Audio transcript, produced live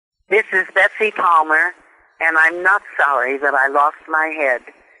This is Betsy Palmer, and I'm not sorry that I lost my head.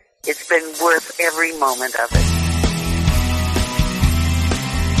 It's been worth every moment of it.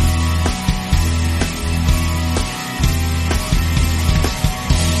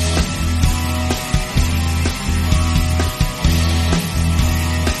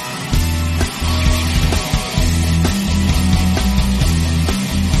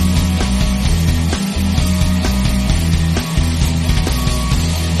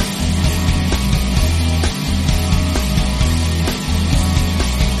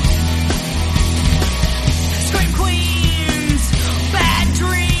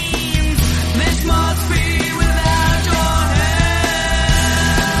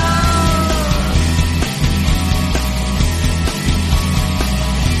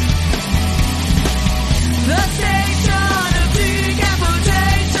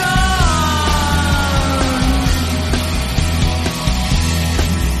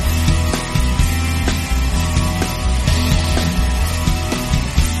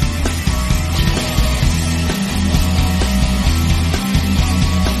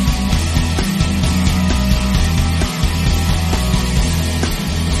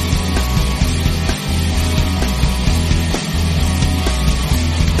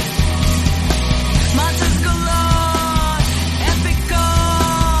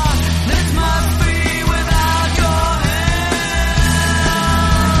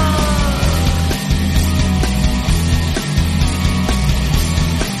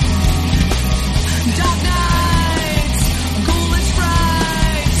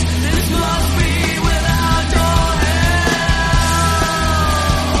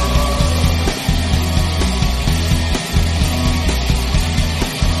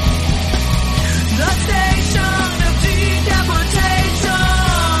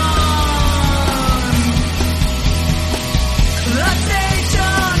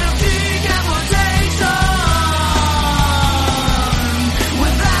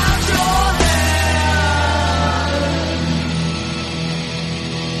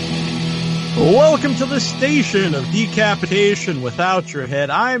 Welcome to the station of decapitation without your head.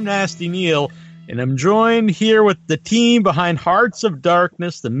 I'm Nasty Neil, and I'm joined here with the team behind Hearts of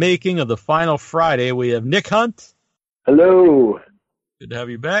Darkness, the making of the final Friday. We have Nick Hunt. Hello. Good to have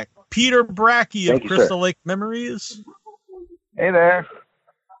you back. Peter Bracke of Crystal Lake Memories. Hey there.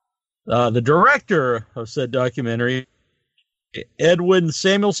 The director of said documentary, Edwin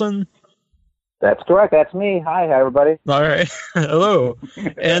Samuelson. That's correct. That's me. Hi, everybody. All right. Hello.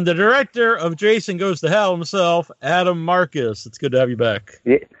 And the director of Jason Goes to Hell himself, Adam Marcus. It's good to have you back.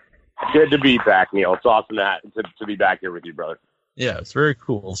 Yeah. Good to be back, Neil. It's awesome to be back here with you, brother. Yeah, it's very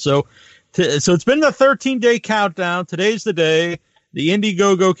cool. So it's been the 13-day countdown. Today's the day. The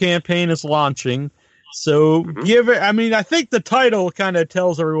Indiegogo campaign is launching. So I think the title kind of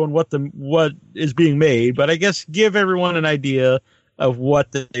tells everyone what is being made, but I guess give everyone an idea of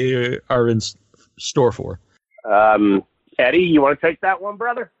what they are in store for. Eddie, you want to take that one,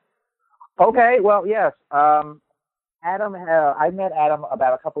 brother? Okay, well, yes. Adam, I met Adam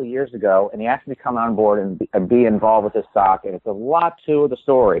about a couple of years ago, and he asked me to come on board and be involved with his stock, and it's a lot to the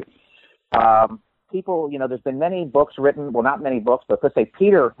story. People, there's been many books written, well, not many books, but let's say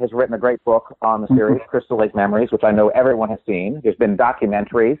Peter has written a great book on the series, Crystal Lake Memories, which I know everyone has seen. There's been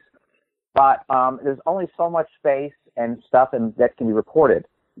documentaries, but there's only so much space and stuff that can be reported,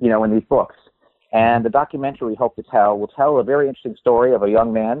 in these books. And the documentary we hope to tell will tell a very interesting story of a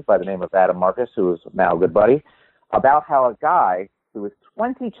young man by the name of Adam Marcus, who is now a good buddy, about how a guy who was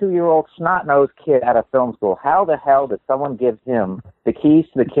 22-year-old snot-nosed kid out of film school, how the hell did someone give him the keys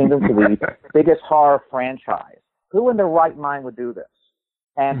to the kingdom to the biggest horror franchise? Who in their right mind would do this?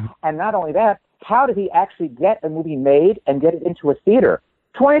 And not only that, how did he actually get a movie made and get it into a theater?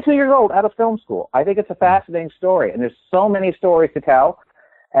 22 years old out of film school. I think it's a fascinating story, and there's so many stories to tell.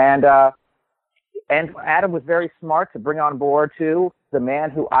 And Adam was very smart to bring on board, too, the man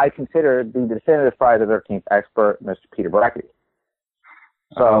who I consider the definitive Friday the 13th expert, Mr. Peter Bracke.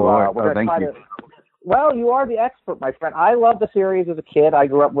 So we're going to try to... Well, you are the expert, my friend. I loved the series as a kid. I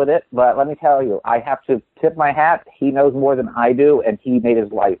grew up with it, but let me tell you, I have to tip my hat. He knows more than I do, and he made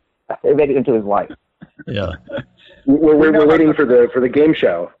his life. He made it into his life. Yeah. We're waiting for the game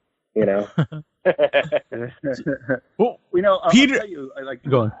show, Well, Peter, I'll tell you,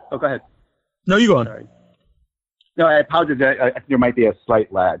 go on. Oh, go ahead. No, you go on. Sorry. No, I apologize. There might be a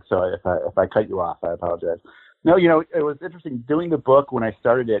slight lag, so if I cut you off, I apologize. No, it was interesting doing the book when I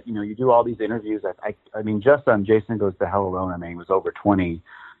started it. You do all these interviews. I mean, just on Jason Goes to Hell alone, it was over 20.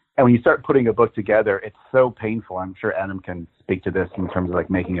 And when you start putting a book together, it's so painful. I'm sure Adam can speak to this in terms of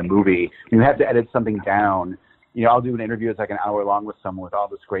making a movie. You have to edit something down. I'll do an interview that's like an hour long with someone with all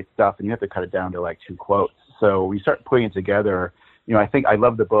this great stuff, and you have to cut it down to like 2 quotes. So we start putting it together. I think I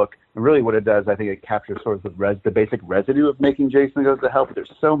love the book. And really what it does, I think it captures sort of the basic residue of making Jason Goes to Hell, but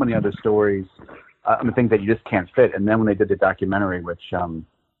there's so many other stories and things that you just can't fit. And then when they did the documentary, which I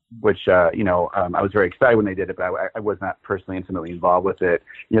was very excited when they did it, but I was not personally intimately involved with it.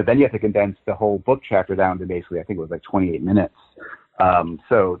 Then you have to condense the whole book chapter down to basically, I think it was like 28 minutes.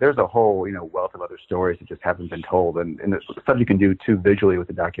 So there's a whole, wealth of other stories that just haven't been told. And the stuff you can do too visually with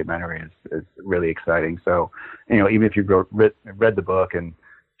the documentary is really exciting. So, even if you read the book and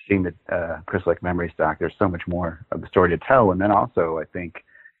seen the Chris Lick Memories doc, there's so much more of the story to tell. And then also, I think,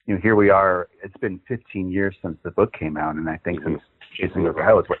 here we are, it's been 15 years since the book came out. And I think since Jason Goes to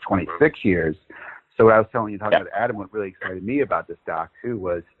Hell, it's 26 years. So what I was telling you, talking about Adam, what really excited me about this doc too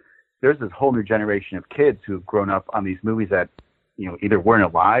was there's this whole new generation of kids who've grown up on these movies that, either weren't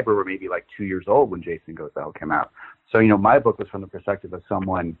alive or were maybe like 2 years old when Jason Goes to Hell came out. So, my book was from the perspective of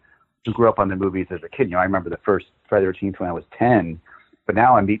someone who grew up on the movies as a kid. I remember the first Friday the 13th when I was 10, but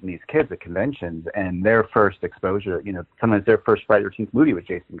now I'm meeting these kids at conventions and their first exposure, sometimes their first Friday the 13th movie was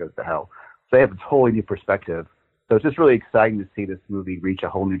Jason Goes to Hell. So they have a totally new perspective. So it's just really exciting to see this movie reach a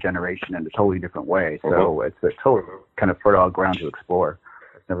whole new generation in a totally different way. So it's a total kind of fertile ground to explore.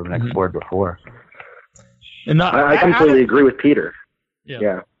 It's never been explored before. And I completely agree with Peter.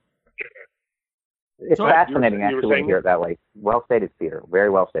 Yeah. It's fascinating actually to hear it that way. Well stated, Peter.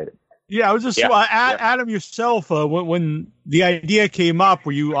 Very well stated. Yeah, I was just Adam yourself. When the idea came up,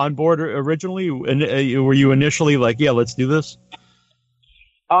 were you on board originally? And were you initially like, "Yeah, let's do this"?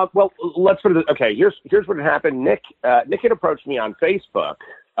 Well, let's put it. Okay, here's what happened. Nick had approached me on Facebook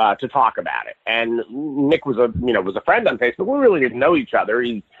to talk about it, and Nick was a friend on Facebook. We really didn't know each other.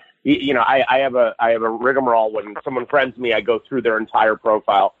 I have a rigmarole when someone friends me. I go through their entire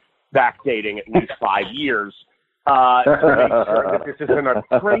profile, backdating at least 5 years, to make sure that this isn't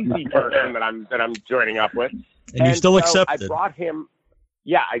a crazy person that I'm joining up with. And you still accepted. I brought him.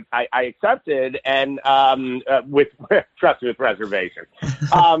 Yeah, I accepted, and with trust me, with reservation.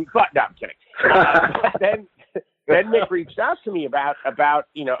 But no, I'm kidding. Then Nick reached out to me about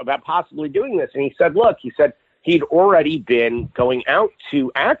possibly doing this, and he said he'd already been going out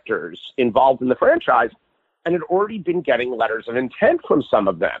to actors involved in the franchise and had already been getting letters of intent from some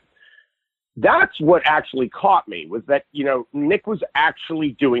of them. That's what actually caught me, was that, Nick was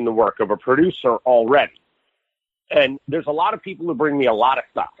actually doing the work of a producer already. And there's a lot of people who bring me a lot of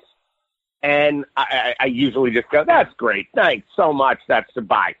stuff. And I usually just go, that's great. Thanks so much. That's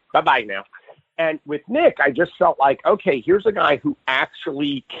bye. Bye-bye now. And with Nick, I just felt like, okay, here's a guy who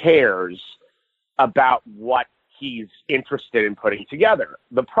actually cares about what he's interested in putting together.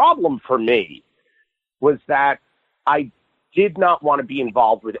 The problem for me was that I did not want to be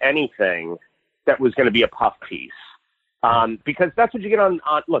involved with anything that was going to be a puff piece. Because that's what you get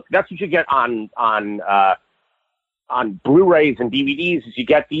that's what you get on Blu-rays and DVDs, is you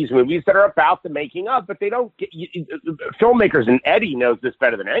get these movies that are about the making of, but they don't get, filmmakers, and Eddie knows this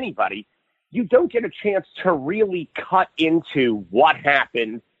better than anybody, you don't get a chance to really cut into what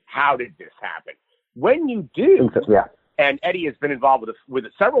happened, how did this happen. When you do, and Eddie has been involved with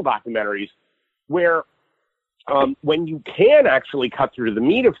several documentaries where when you can actually cut through the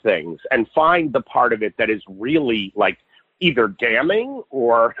meat of things and find the part of it that is really like either damning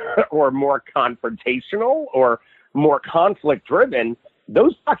or more confrontational or more conflict driven,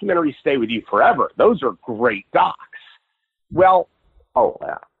 those documentaries stay with you forever. Those are great docs. Well,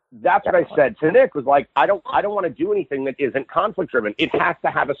 that's what I said to Nick, was like, I don't want to do anything that isn't conflict driven. It has to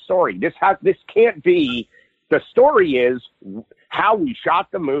have a story. This can't be, the story is how we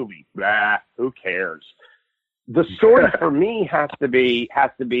shot the movie. Blah, who cares? The story for me has to be,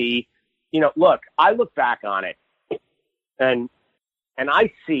 look, I look back on it and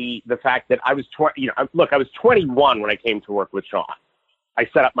I see the fact that I was I was 21 when I came to work with Sean. I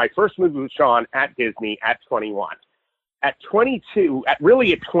set up my first movie with Sean at Disney at 21. At 22, at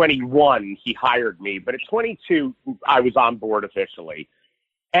 21, he hired me, but at 22, I was on board officially.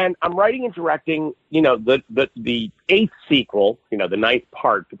 And I'm writing and directing, the eighth sequel, the ninth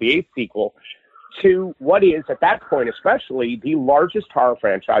part, but the eighth sequel to what is, at that point especially, the largest horror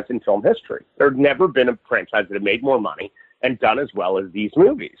franchise in film history. There had never been a franchise that had made more money and done as well as these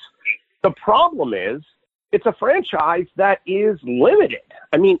movies. The problem is, it's a franchise that is limited.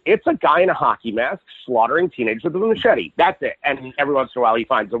 I mean, it's a guy in a hockey mask slaughtering teenagers with a machete. That's it. And every once in a while, he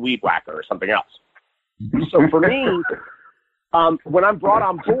finds a weed whacker or something else. So for me, when I'm brought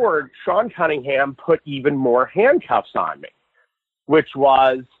on board, Sean Cunningham put even more handcuffs on me, which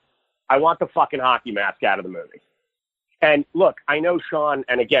was, I want the fucking hockey mask out of the movie. And look, I know Sean,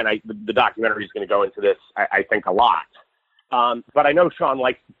 and again, the documentary is going to go into this, I think, a lot. But I know Sean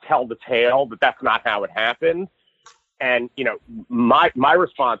likes to tell the tale, but that's not how it happened. And, you know, my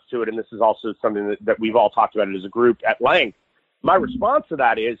response to it, and this is also something that we've all talked about it as a group at length, my response to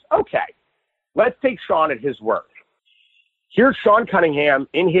that is, okay, let's take Sean at his word. Here's Sean Cunningham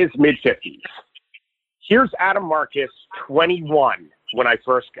in his mid-50s. Here's Adam Marcus, 21, when I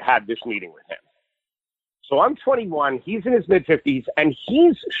first had this meeting with him. So I'm 21, he's in his mid-50s, and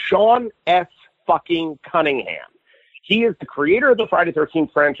he's Sean F. fucking Cunningham. He is the creator of the Friday the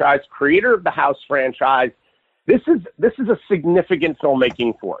 13th franchise, creator of the House franchise. This is a significant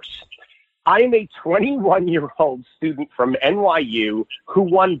filmmaking force. I am a 21-year-old student from NYU who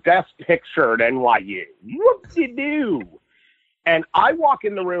won Best Picture at NYU. Whoop-de-doo. And I walk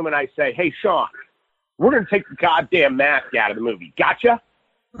in the room and I say, hey, Sean, we're going to take the goddamn mask out of the movie. Gotcha?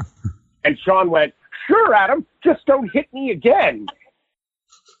 And Sean went, sure, Adam, just don't hit me again.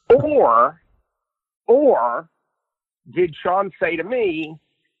 Or did Sean say to me,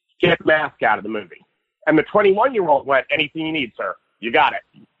 get mask out of the movie? And the 21-year-old went, anything you need, sir. You got it.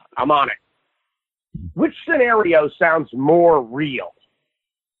 I'm on it. Which scenario sounds more real?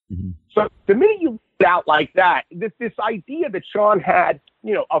 Mm-hmm. So the minute you put out like that, this idea that Sean had,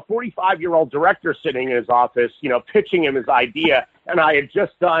 you know, a 45-year-old director sitting in his office, you know, pitching him his idea, and I had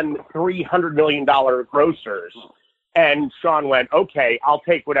just done $300 million grossers, and Sean went, okay, I'll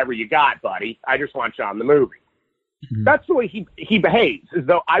take whatever you got, buddy. I just want you on the movie. Mm-hmm. That's the way he behaves, as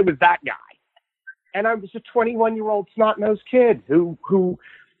though I was that guy. And I was a 21-year-old snot-nosed kid who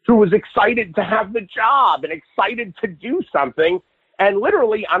was excited to have the job and excited to do something. And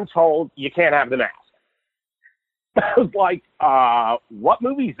literally, I'm told, you can't have the mask. I was like, what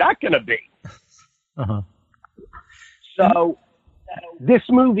movie is that going to be? Uh-huh. So this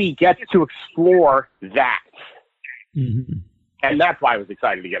movie gets to explore that. Mm-hmm. And that's why I was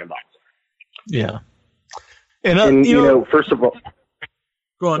excited to get involved. Yeah. And you know, first of all...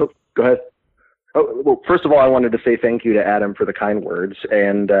 Go on. Go ahead. Oh, well, first of all, I wanted to say thank you to Adam for the kind words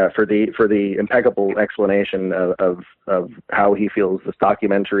and for the impeccable explanation of how he feels this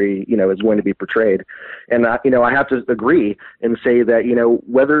documentary, you know, is going to be portrayed. And you know, I have to agree and say that, you know,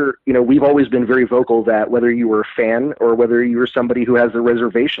 whether, you know, we've always been very vocal that whether you were a fan or whether you were somebody who has the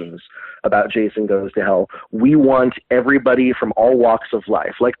reservations about Jason Goes to Hell, we want everybody from all walks of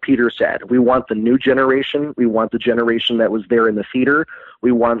life. Like Peter said, we want the new generation. We want the generation that was there in the theater.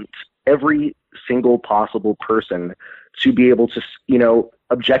 We want every single possible person to be able to, you know,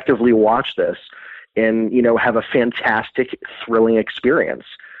 objectively watch this and, you know, have a fantastic, thrilling experience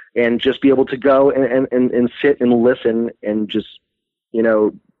and just be able to go and sit and listen and just, you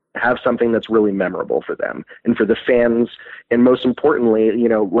know, have something that's really memorable for them and for the fans. And most importantly, you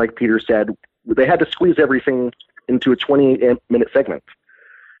know, like Peter said, they had to squeeze everything into a 20-minute segment.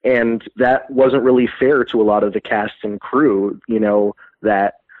 And that wasn't really fair to a lot of the cast and crew, you know,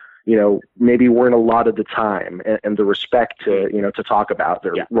 that, you know, maybe weren't allotted the time and the respect to, you know, to talk about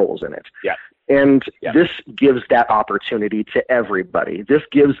their roles in it. Yeah. And this gives that opportunity to everybody. This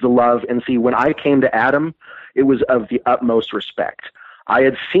gives the love. And see, when I came to Adam, it was of the utmost respect. I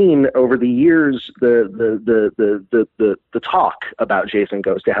had seen over the years the talk about Jason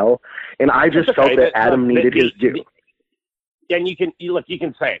Goes to Hell, and I just felt that Adam needed his due. And you can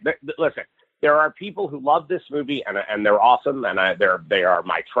say it. Listen. There are people who love this movie, and they're awesome, and they are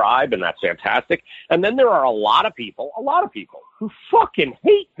my tribe, and that's fantastic. And then there are a lot of people who fucking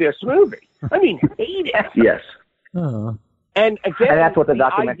hate this movie. I mean, hate it. Yes. And again, that's what the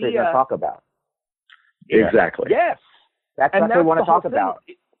documentary is going to talk about. Exactly. Yes. That's what we want to talk about.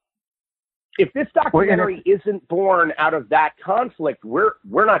 If this documentary isn't born out of that conflict, we're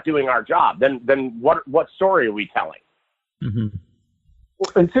not doing our job. Then what story are we telling? Mm-hmm.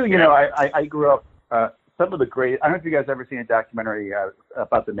 And two, you know, I grew up, some of the great, I don't know if you guys ever seen a documentary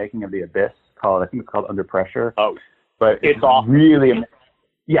about the making of The Abyss I think it's called Under Pressure. Oh, but it's awesome. Really,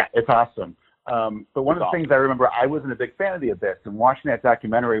 yeah, it's awesome. But one of the things I remember, I wasn't a big fan of The Abyss, and watching that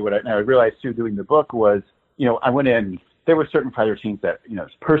documentary, and I realized too doing the book was, you know, I went in, there were certain Friday the 13th that, you know,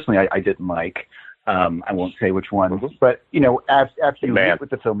 personally I didn't like. I won't say which one, but, you know, after you meet with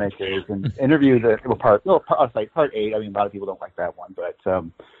the filmmakers and interview part 8, I mean, a lot of people don't like that one, but,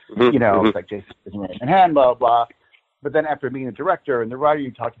 you know, it's like Jason and Manhattan, blah, blah. But then after meeting the director and the writer,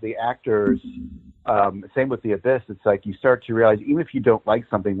 you talk to the actors, same with The Abyss, it's like you start to realize, even if you don't like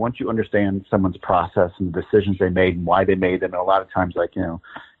something, once you understand someone's process and the decisions they made and why they made them, and a lot of times, like, you know,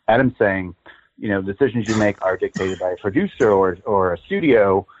 Adam's saying, you know, decisions you make are dictated by a producer or a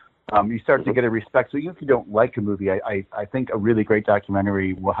studio. You start to get a respect. So even if you don't like a movie, I think a really great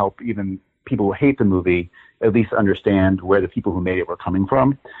documentary will help even people who hate the movie at least understand where the people who made it were coming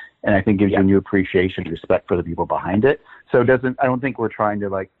from. And I think gives you a new appreciation and respect for the people behind it. So I don't think we're trying to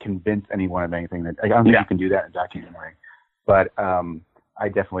like convince anyone of anything I don't think you can do that in a documentary. But I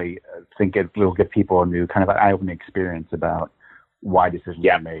definitely think it will give people a new kind of an eye-opening experience about why decisions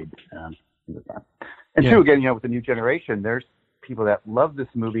are made. And two, again, with the new generation, there's people that love this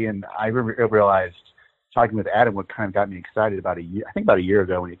movie. And I realized talking with Adam, what kind of got me excited about a year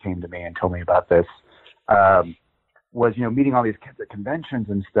ago when he came to me and told me about this, was, meeting all these kids at conventions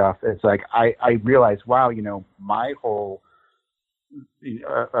and stuff. It's like, I realized, wow, my whole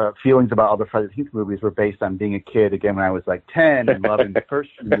feelings about all the Friday the 13th movies were based on being a kid again when I was like 10 and loving the first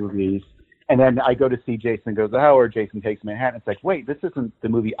few movies. And then I go to see Jason Goes to Hell or Jason Takes Manhattan. It's like, wait, this isn't the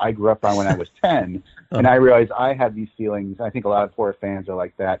movie I grew up on when I was 10. And I realized I have these feelings. I think a lot of horror fans are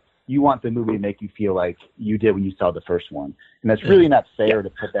like that. You want the movie to make you feel like you did when you saw the first one. And that's really not fair to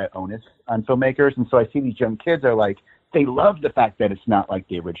put that onus on filmmakers. And so I see these young kids are like, they love the fact that it's not like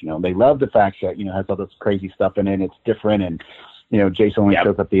the original. They love the fact that, it has all this crazy stuff in it. It's different. And, Jason only shows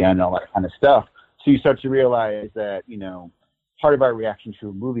up at the end and all that kind of stuff. So you start to realize that, part of our reaction to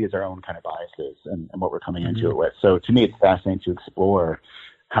a movie is our own kind of biases and what we're coming into it with. So to me, it's fascinating to explore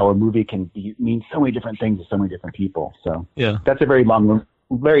how a movie can mean so many different things to so many different people. So that's a very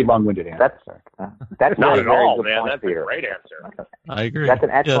long-winded answer. That's not at all, good man. point, That's Peter. a great answer. I agree. That's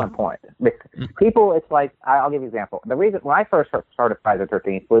an excellent point. People, it's like, I'll give you an example. The reason, when I first started Friday the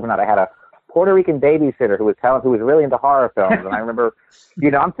 13th, believe it or not, I had a Puerto Rican babysitter who was really into horror films. And I remember,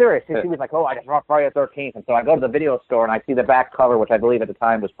 I'm serious. She was like, I just saw Friday the 13th. And so I go to the video store and I see the back cover, which I believe at the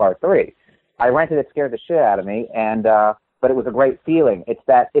time was part 3. I rented it, scared the shit out of me. And, but it was a great feeling. It's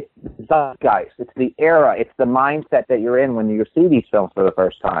the zeitgeist. It's the era. It's the mindset that you're in when you see these films for the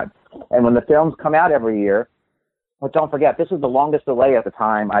first time. And when the films come out every year, but don't forget, this was the longest delay at the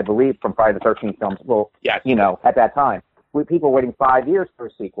time, I believe, from Friday the 13th films. Well, at that time. People were waiting 5 years for a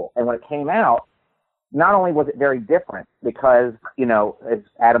sequel. And when it came out, not only was it very different because, as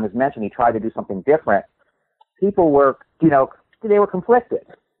Adam has mentioned, he tried to do something different. People were, they were conflicted.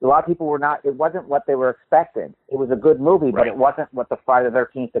 A lot of people were not, it wasn't what they were expecting. It was a good movie, but it wasn't what the Friday the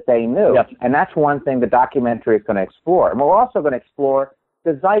 13th that they knew. Yep. And that's one thing the documentary is going to explore. And we're also going to explore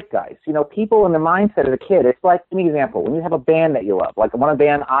the zeitgeist. People in the mindset of the kid. It's like, give me an example. When you have a band that you love, like one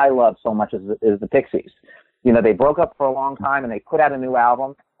band I love so much is the Pixies. They broke up for a long time and they put out a new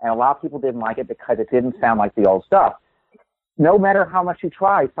album, and a lot of people didn't like it because it didn't sound like the old stuff. No matter how much you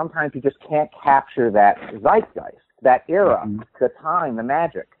try, sometimes you just can't capture that zeitgeist, that era, the time, the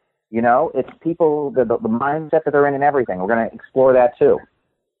magic. It's people, the mindset that they're in and everything. We're going to explore that too.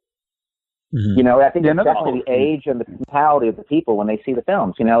 I think it's definitely the age and the mentality of the people when they see the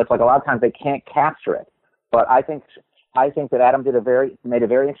films. It's like a lot of times they can't capture it. But I think that Adam made a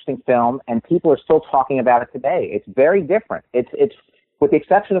very interesting film, and people are still talking about it today. It's very different. It's with the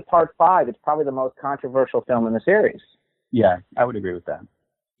exception of Part 5, it's probably the most controversial film in the series. Yeah, I would agree with that.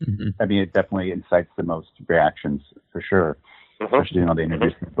 I mean, it definitely incites the most reactions for sure, especially doing all the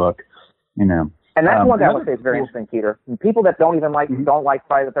interviews in the book. And that's one thing I would say is very interesting, Peter. People that don't even don't like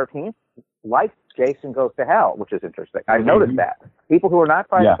Friday the 13th like Jason Goes to Hell, which is interesting. I've noticed that people who are not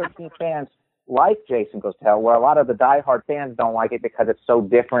Friday the 13th fans like Jason Goes to Hell, where a lot of the diehard fans don't like it because it's so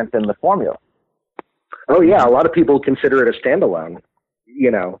different than the formula. Oh yeah, a lot of people consider it a standalone.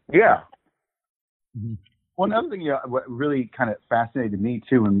 Yeah. Well, another thing, what really kind of fascinated me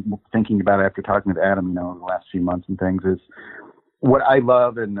too, and thinking about it after talking with Adam, in the last few months and things, is what I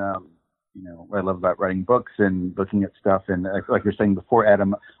love and what I love about writing books and looking at stuff. And like you're saying before,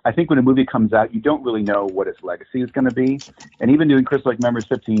 Adam, I think when a movie comes out, you don't really know what its legacy is going to be. And even doing Crystal Lake Memories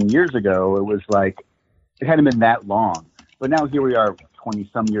 15 years ago, it was like, it hadn't been that long. But now here we are 20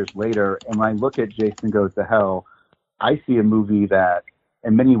 some years later. And when I look at Jason Goes to Hell, I see a movie that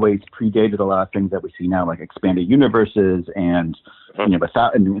in many ways predated a lot of things that we see now, like expanded universes and,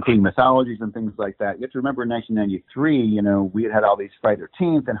 including mythologies and things like that. You have to remember in 1993, we had all these Friday the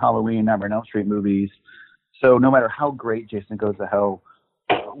 13th and Halloween, Nightmare on Elm Street movies. So no matter how great Jason Goes to Hell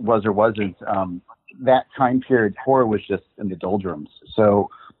was or wasn't, that time period, horror was just in the doldrums. So,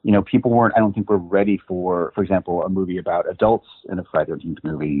 people I don't think were ready for example, a movie about adults in a Friday the 13th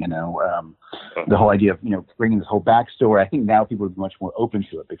movie, the whole idea of, bringing this whole backstory. I think now people are much more open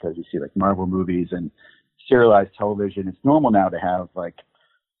to it because you see like Marvel movies and serialized television. It's normal now to have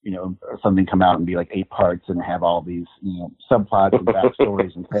something come out and be like 8 parts and have all these, subplots and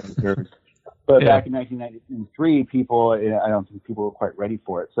backstories and characters. But back in 1993, I don't think people were quite ready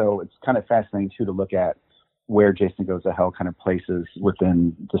for it. So it's kind of fascinating too to look at where Jason Goes to Hell kind of places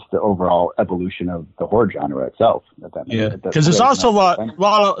within just the overall evolution of the horror genre itself. Because there's also a lot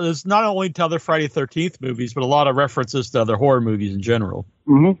of, there's not only to other Friday the 13th movies, but a lot of references to other horror movies in general.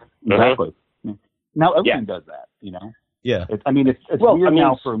 Mm-hmm. Exactly. Yeah. Now everything does that, you know? Yeah. It's weird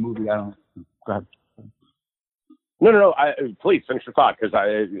now for a movie. Go ahead. No. Please finish your thought, because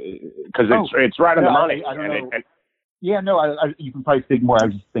it's right on the money. I don't know. You can probably speak more. I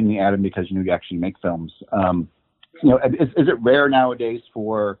was just thinking, Adam, because you actually make films. Is it rare nowadays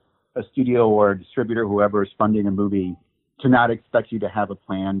for a studio or a distributor, whoever is funding a movie, to not expect you to have a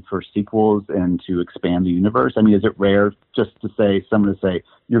plan for sequels and to expand the universe? I mean, is it rare just to say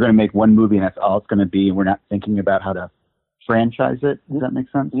you're going to make one movie and that's all it's going to be, and we're not thinking about how to franchise it? Does that make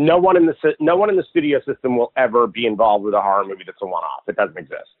sense? No one in the studio system will ever be involved with a horror movie that's a one-off. It doesn't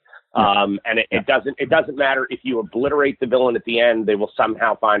exist. And it doesn't matter if you obliterate the villain at the end, they will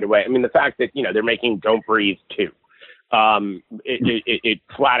somehow find a way. I mean, the fact that, they're making Don't Breathe 2, it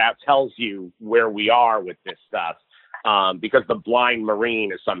flat out tells you where we are with this stuff, because the blind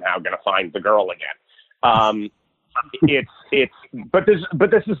Marine is somehow going to find the girl again. But this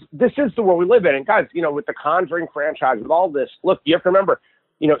is the world we live in. And guys, with the Conjuring franchise, with all this, look, you have to remember,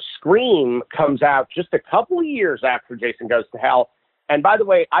 Scream comes out just a couple of years after Jason Goes to Hell. And by the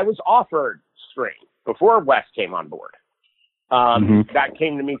way, I was offered Scream before Wes came on board. That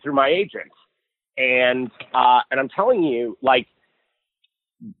came to me through my agent. And I'm telling you, like,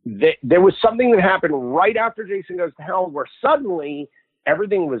 there was something that happened right after Jason Goes to Hell where suddenly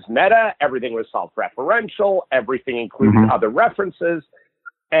everything was meta, everything was self-referential, everything included other references.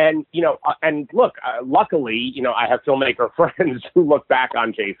 And, and look, luckily, I have filmmaker friends who look back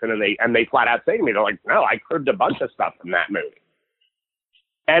on Jason and they flat out say to me, they're like, no, I cribbed a bunch of stuff from that movie.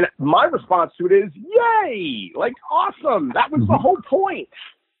 And my response to it is, yay, like, awesome. That was the whole point.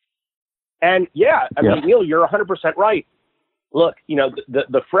 And I mean, Neil, you're 100% right. Look,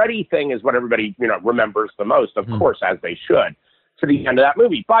 the Freddy thing is what everybody, remembers the most, of course, as they should, to the end of that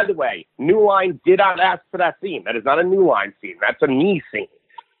movie. By the way, New Line did not ask for that scene. That is not a New Line scene. That's a me scene.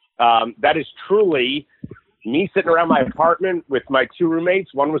 That is truly me sitting around my apartment with my two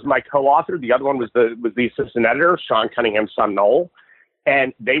roommates. One was my co-author. The other one was the assistant editor, Sean Cunningham's son, Noel.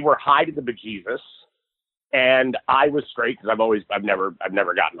 And they were high to the bejesus, and I was straight because I've never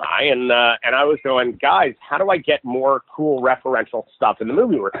gotten high, and I was going, guys, how do I get more cool referential stuff in the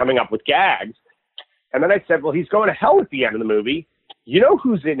movie? We're coming up with gags, and then I said, well, he's going to hell at the end of the movie. You know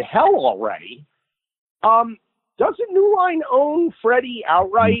who's in hell already? Doesn't New Line own Freddy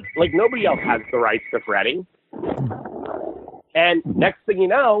outright? Like, nobody else has the rights to Freddy. And next thing you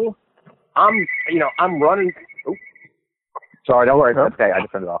know, I'm running. Sorry, don't worry. It's okay. I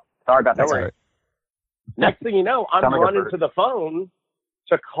just turned it off. Sorry about that. That's all right. Next thing you know, I'm running to the phone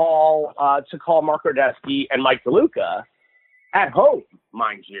to call Mark Ordesky and Mike DeLuca at home,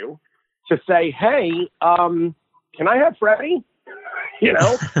 mind you, to say, hey, can I have Freddy?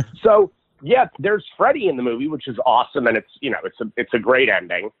 So yeah, there's Freddy in the movie, which is awesome, and it's a great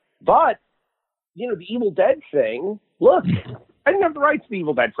ending. But the Evil Dead thing. Look, I didn't have the rights to the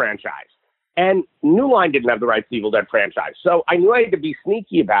Evil Dead franchise. And New Line didn't have the rights to the Evil Dead franchise. So I knew I had to be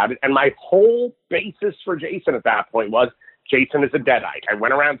sneaky about it. And my whole basis for Jason at that point was Jason is a Deadite. I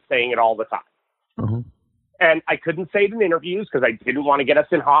went around saying it all the time. And I couldn't say it in interviews because I didn't want to get us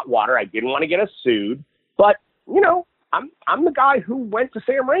in hot water. I didn't want to get us sued. But, I'm the guy who went to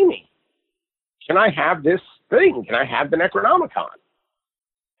Sam Raimi. Can I have this thing? Can I have the Necronomicon?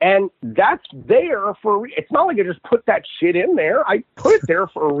 And that's there for it's not like I just put that shit in there. I put it there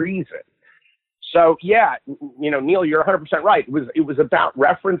for a reason. So, yeah, Neil, you're 100% right. It was about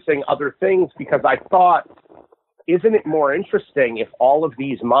referencing other things because I thought, isn't it more interesting if all of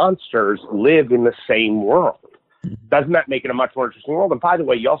these monsters live in the same world? Doesn't that make it a much more interesting world? And by the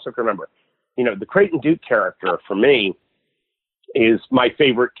way, you also have to remember, the Creighton Duke character for me is my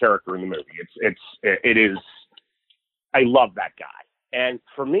favorite character in the movie. It is, I love that guy. And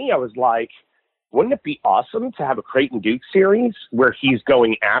for me, I was like, wouldn't it be awesome to have a Creighton Duke series where he's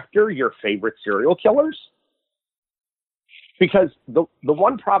going after your favorite serial killers? Because the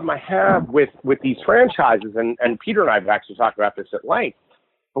one problem I have with these franchises, and Peter and I have actually talked about this at length,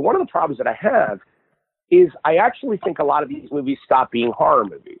 but one of the problems that I have is I actually think a lot of these movies stop being horror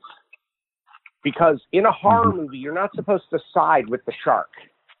movies. Because in a horror movie, you're not supposed to side with the shark.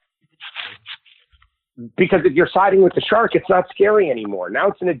 Because if you're siding with the shark, it's not scary anymore. Now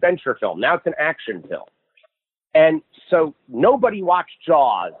it's an adventure film. Now it's an action film. And so nobody watched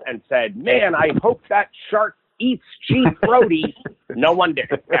Jaws and said, man, I hope that shark eats Chief Brody. No one did,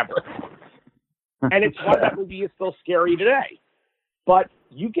 ever. And it's why that movie is still scary today. But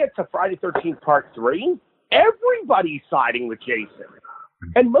you get to Friday the 13th Part 3, everybody's siding with Jason.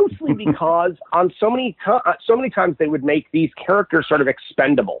 And mostly because on so many times they would make these characters sort of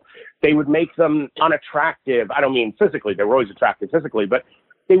expendable. They would make them unattractive. I don't mean physically. They were always attractive physically, but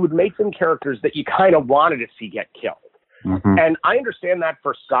they would make them characters that you kind of wanted to see get killed. Mm-hmm. And I understand that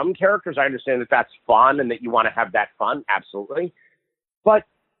for some characters. I understand that that's fun and that you want to have that fun. Absolutely. But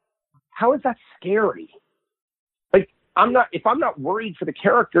how is that scary? Like, if I'm not worried for the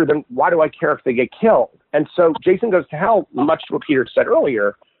character, then why do I care if they get killed? And so Jason Goes to Hell, much to what Peter said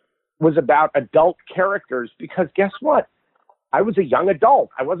earlier, was about adult characters because guess what? I was a young adult.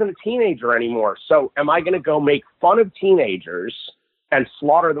 I wasn't a teenager anymore. So am I going to go make fun of teenagers and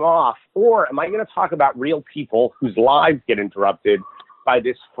slaughter them off? Or am I going to talk about real people whose lives get interrupted by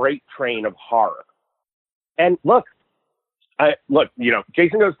this freight train of horror? And look,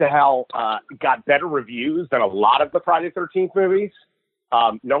 Jason Goes to Hell got better reviews than a lot of the Friday the 13th movies.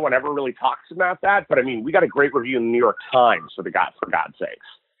 No one ever really talks about that, but I mean, we got a great review in the New York Times for God's sakes.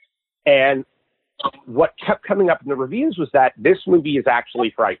 And what kept coming up in the reviews was that this movie is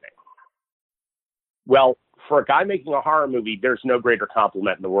actually frightening. Well, for a guy making a horror movie, there's no greater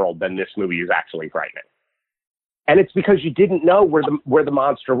compliment in the world than this movie is actually frightening. And it's because you didn't know where the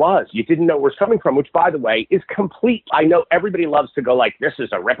monster was. You didn't know where it's coming from, which, by the way, is complete. I know everybody loves to go like, this is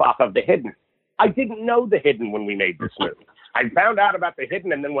a ripoff of The Hidden. I didn't know The Hidden when we made this movie. I found out about The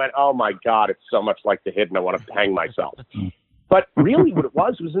Hidden and then went, oh, my God, it's so much like The Hidden. I want to hang myself. But really what it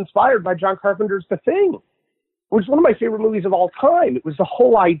was inspired by John Carpenter's The Thing, which is one of my favorite movies of all time. It was the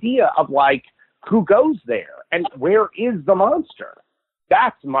whole idea of, like, who goes there and where is the monster?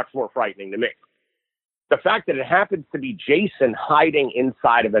 That's much more frightening to me. The fact that it happens to be Jason hiding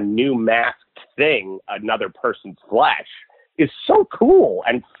inside of a new masked thing, another person's flesh, is so cool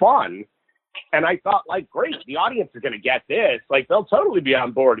and fun. And I thought, like, great, the audience is going to get this. Like, they'll totally be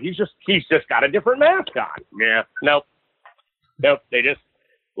on board. He's just got a different mask on. Yeah, nope. A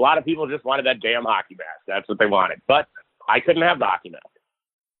lot of people just wanted that damn hockey mask. That's what they wanted. But I couldn't have the hockey mask.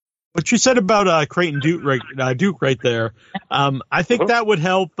 What you said about Creighton Duke right there, I think that would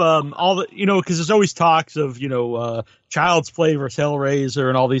help all the, because there's always talks of, Child's Play versus Hellraiser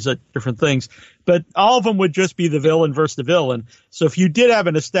and all these different things, but all of them would just be the villain versus the villain. So if you did have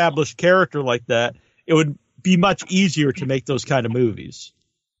an established character like that, it would be much easier to make those kind of movies.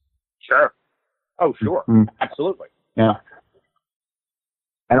 Sure. Oh, sure. Mm-hmm. Absolutely. Yeah.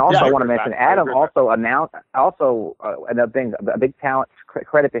 And also, I want to mention, Adam also announced, another thing, a big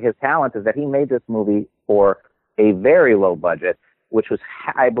credit to his talent is that he made this movie for a very low budget, which was,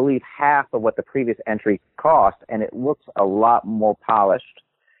 I believe, half of what the previous entry cost, and it looks a lot more polished.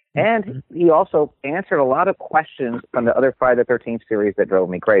 And he also answered a lot of questions from the other Friday the 13th series that drove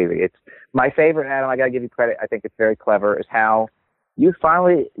me crazy. It's my favorite, Adam, I got to give you credit, I think it's very clever, is how you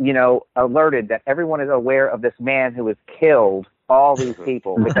finally, alerted that everyone is aware of this man who was killed all these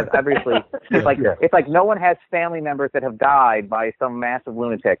people, because obviously it's like no one has family members that have died by some massive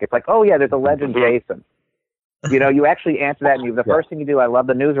lunatic. It's like, oh yeah, there's a legend Jason. You actually answer that, and the first thing you do, I love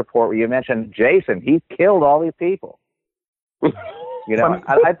the news report where you mention Jason. He killed all these people. I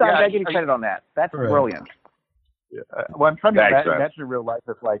thought I'd give you credit on that. That's brilliant. Yeah. Well, I'm trying to imagine in real life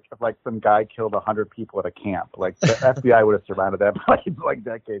if some guy killed 100 people at a camp. Like the FBI would have surrounded that like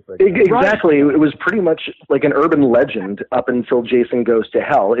decades ago. Exactly. It was pretty much like an urban legend up until Jason Goes to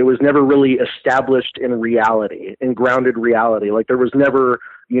Hell. It was never really established in reality, in grounded reality. Like there was never,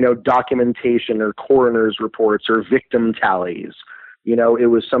 documentation or coroner's reports or victim tallies. It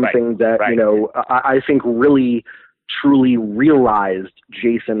was something that, I think really truly realized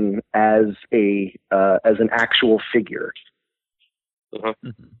Jason as an actual figure. Mm-hmm.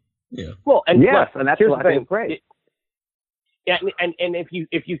 Yeah. Well, and yes, and that's what I think great. And if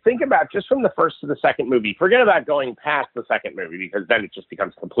you think about just from the first to the second movie, forget about going past the second movie because then it just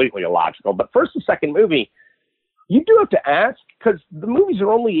becomes completely illogical. But first and second movie, you do have to ask because the movies are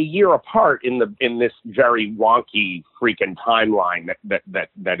only a year apart in this very wonky freaking timeline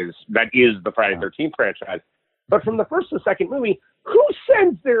that is the Friday the 13th franchise. But from the first to the second movie, who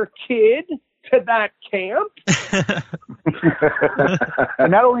sends their kid to that camp?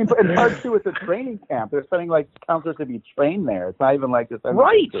 And not only in part two, it's a training camp. They're sending counselors to be trained there. It's not even like this.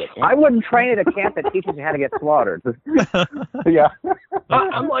 Right. I wouldn't train at a camp that teaches you how to get slaughtered. Yeah.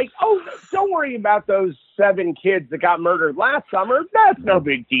 I'm like, oh, don't worry about those 7 kids that got murdered last summer. That's no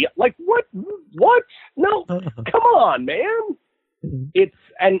big deal. Like, what? No, come on, man. It's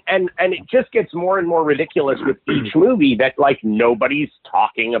and it just gets more and more ridiculous with each movie that nobody's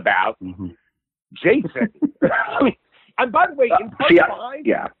talking about Jason. I mean, and by the way, in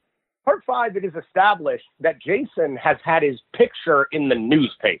part 5, it is established that Jason has had his picture in the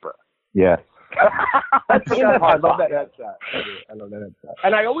newspaper. Yes. That's the end of I Part love 5. that headshot. I love that headshot.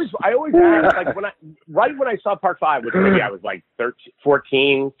 And I always ask, like, when I saw Part 5, which maybe I was like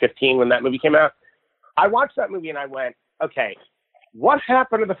 14, 15 when that movie came out, I watched that movie and I went, okay, what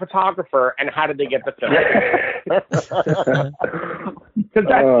happened to the photographer and how did they get the film? Because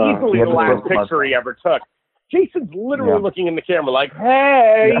that's easily the last picture he ever took. Jason's literally looking in the camera like,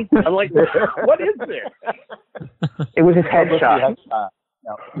 hey. I'm like, what is this? It was his headshot.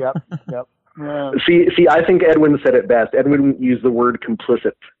 Yep. Yeah. See, I think Edwin said it best. Edwin used the word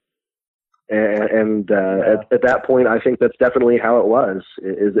complicit. And at that point, I think that's definitely how it was.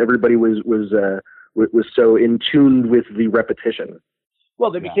 Is everybody was so in tune with the repetition.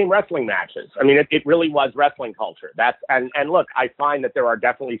 Well, they became wrestling matches. I mean, it really was wrestling culture. And look, I find that there are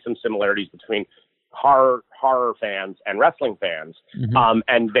definitely some similarities between horror fans and wrestling fans,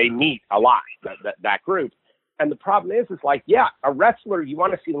 and they meet a lot. That group. And the problem is like, yeah, a wrestler, you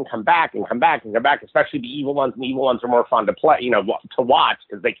want to see them come back, especially the evil ones. And the evil ones are more fun to play, to watch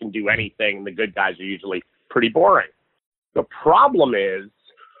because they can do anything. The good guys are usually pretty boring. The problem is,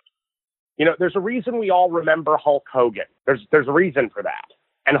 there's a reason we all remember Hulk Hogan. There's a reason for that.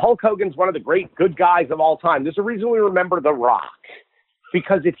 And Hulk Hogan's one of the great good guys of all time. There's a reason we remember The Rock.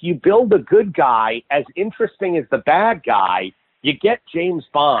 Because if you build a good guy as interesting as the bad guy, you get James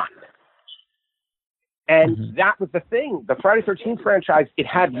Bond. And that was the thing. The Friday the 13th franchise, it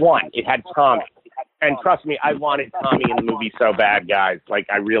had one. It had Tommy. And trust me, I wanted Tommy in the movie so bad, guys. Like,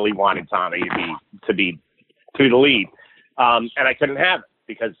 I really wanted Tommy to be the lead. And I couldn't have it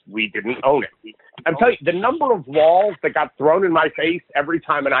because we didn't own it. I'm telling you, the number of walls that got thrown in my face every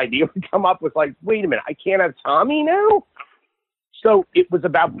time an idea would come up was like, wait a minute, I can't have Tommy now? So it was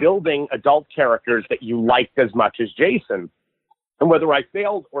about building adult characters that you liked as much as Jason. And whether I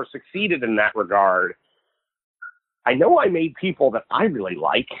failed or succeeded in that regard, I know I made people that I really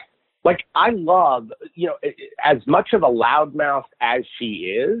like. Like, I love, as much of a loudmouth as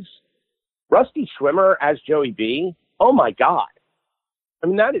she is, Rusty Schwimmer as Joey B, oh my God. I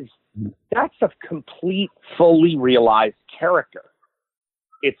mean, that's a complete, fully realized character.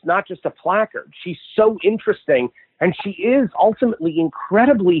 It's not just a placard. She's so interesting, and she is ultimately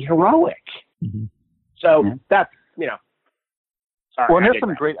incredibly heroic. So that's, sorry. Well, and there's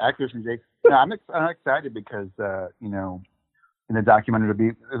some great actors in Jason. No, I'm excited because, in the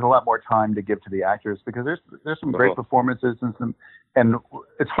documentary, there's a lot more time to give to the actors because there's some great performances and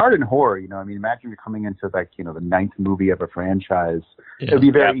it's hard in horror. I mean, imagine you're coming into the 9th movie of a franchise. Yeah. It'd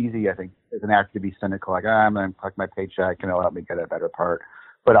be very easy, I think, as an actor to be cynical, like, I'm going to collect my paycheck and it'll help me get a better part.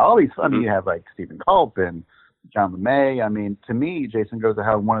 But all these, I mean, you have like Stephen Culp and John LeMay. I mean, to me, Jason Goes to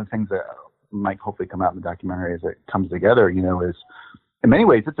Hell, one of the things that might hopefully come out in the documentary as it comes together, is in many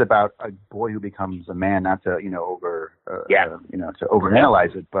ways it's about a boy who becomes a man, not to, to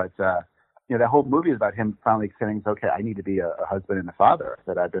overanalyze it, but, that whole movie is about him finally saying, okay, I need to be a husband and a father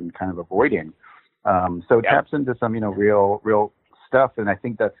that I've been kind of avoiding. So it taps into some, real stuff. And I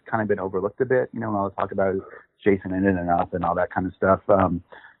think that's kind of been overlooked a bit, when I'll talk about Jason in and up and all that kind of stuff.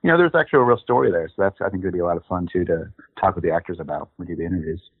 There's actually a real story there. So that's, I think, going to be a lot of fun too, to talk with the actors about when you do the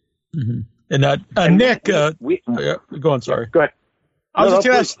interviews. And Nick, go on. Sorry. Go ahead. I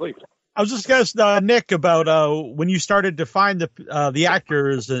was just going to ask Nick about when you started to find the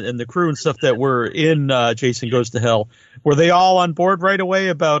actors and the crew and stuff that were in Jason Goes to Hell. Were they all on board right away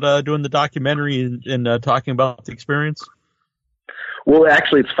about doing the documentary and talking about the experience? Well,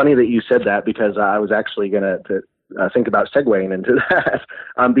 actually, it's funny that you said that because I was actually going to think about segueing into that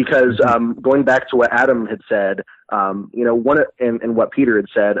because going back to what Adam had said, and what Peter had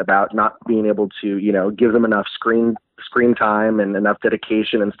said about not being able to, give them enough screen time and enough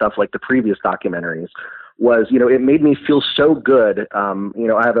dedication and stuff like the previous documentaries was, it made me feel so good. I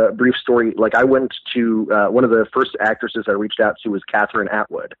have a brief story. Like, I went to one of the first actresses I reached out to was Catherine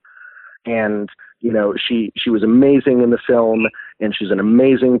Atwood. And, she was amazing in the film and she's an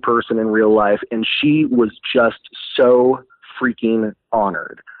amazing person in real life. And she was just so freaking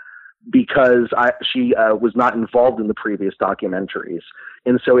honored because she was not involved in the previous documentaries.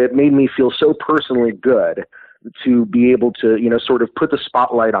 And so it made me feel so personally good to be able to, sort of put the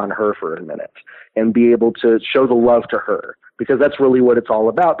spotlight on her for a minute and be able to show the love to her, because that's really what it's all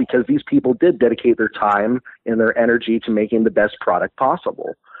about, because these people did dedicate their time and their energy to making the best product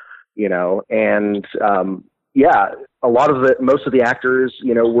possible, and, most of the actors,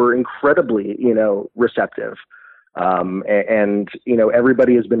 were incredibly, receptive. And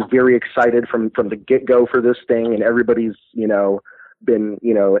everybody has been very excited from the get-go for this thing, and everybody's,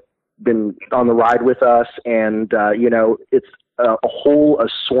 been on the ride with us, and it's a whole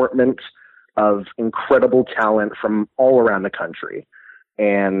assortment of incredible talent from all around the country,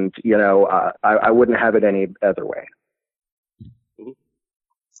 and I wouldn't have it any other way.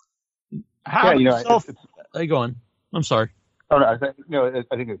 How it's go on. I'm sorry. Oh no,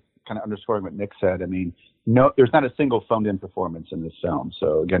 I think it's kind of underscoring what Nick said. I mean, no, there's not a single phoned-in performance in this film.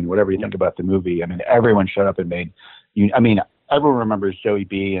 So again, whatever you think about the movie, I mean, everyone showed up and made. Everyone remembers Joey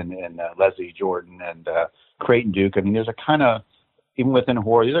B and Leslie Jordan and Creighton Duke. I mean, there's a kind of, even within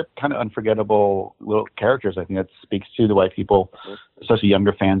horror, these are kind of unforgettable little characters. I think that speaks to the why people, especially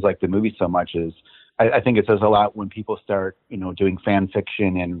younger fans, like the movie so much. Is I think it says a lot when people start, doing fan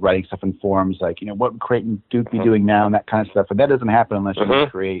fiction and writing stuff in forums like, what would Creighton Duke be doing now and that kind of stuff. And that doesn't happen unless you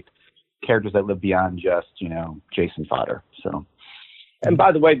create characters that live beyond just, Jason fodder. So. And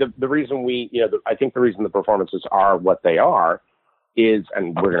by the way, the reason I think the reason the performances are what they are is,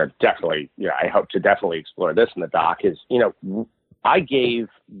 and we're going to definitely, I hope to definitely explore this in the doc, is, I gave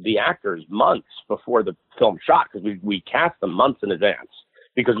the actors months before the film shot, because we cast them months in advance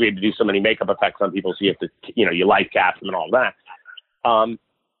because we had to do so many makeup effects on people. So you have to, you life cast them and all that.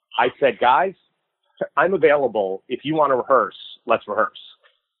 I said, guys, I'm available. If you want to rehearse, let's rehearse.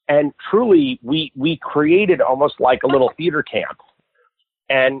 And truly, we created almost like a little theater camp.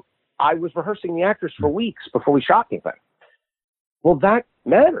 And I was rehearsing the actors for weeks before we shot anything. Well, that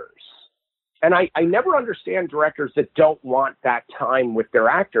matters. And I never understand directors that don't want that time with their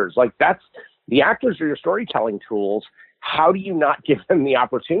actors. Like, the actors are your storytelling tools. How do you not give them the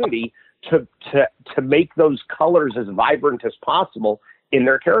opportunity to make those colors as vibrant as possible in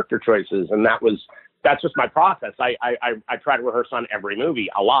their character choices? And that's just my process. I try to rehearse on every movie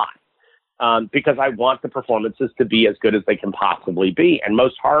a lot. Because I want the performances to be as good as they can possibly be. And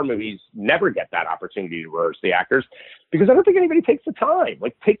most horror movies never get that opportunity to rehearse the actors because I don't think anybody takes the time.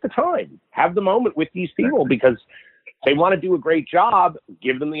 Like, take the time. Have the moment with these people because they want to do a great job.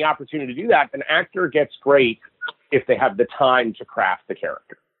 Give them the opportunity to do that. An actor gets great if they have the time to craft the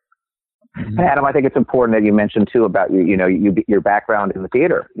character. Adam, I think it's important that you mentioned too about your background in the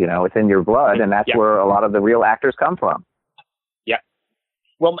theater. It's in your blood, and that's where a lot of the real actors come from.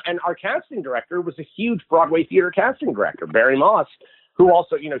 Well, and our casting director was a huge Broadway theater casting director, Barry Moss, who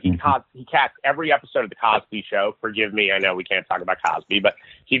also, he cast every episode of The Cosby Show. Forgive me, I know we can't talk about Cosby, but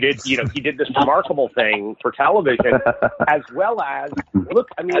he did this remarkable thing for television, as well as, look,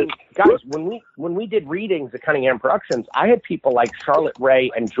 I mean, guys, when we did readings at Cunningham Productions, I had people like Charlotte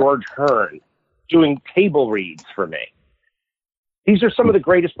Rae and George Hearn doing table reads for me. These are some of the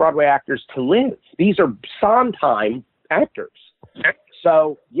greatest Broadway actors to live. These are Sondheim actors.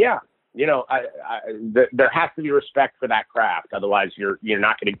 So yeah, there has to be respect for that craft. Otherwise, you're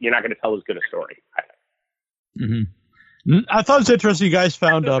not going to tell as good a story. Mm-hmm. I thought it was interesting. You guys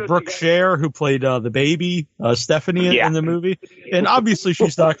found Brooke Scher, who played the baby Stephanie in the movie, and obviously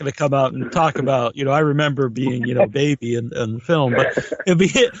she's not going to come out and talk about I remember being baby in the film, but it'd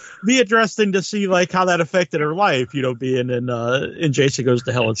be interesting to see like how that affected her life. Being in Jason Goes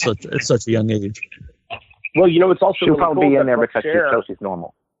to Hell at such a young age. Well, it's also she'll really probably cool be in there Brooke because Scher, she's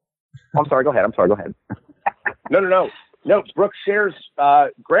normal. I'm sorry. Go ahead. No. Brooke Scher's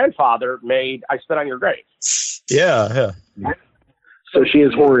grandfather made "I Spit on Your Grave." Yeah. So she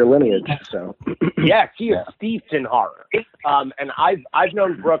is horror lineage. So yeah, she is steeped in horror. And I've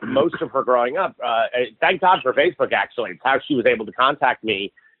known Brooke most of her growing up. Thank God for Facebook. Actually, it's how she was able to contact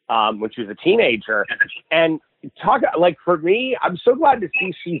me when she was a teenager. And for me, I'm so glad to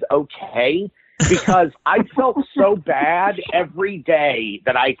see she's okay. Because I felt so bad every day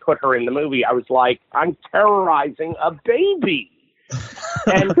that I put her in the movie. I was like, I'm terrorizing a baby.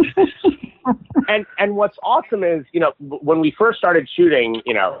 And what's awesome is, when we first started shooting,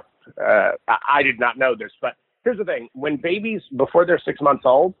 I did not know this, but here's the thing. When babies, before they're 6 months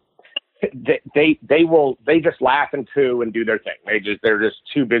old, they just laugh and coo and do their thing. They're just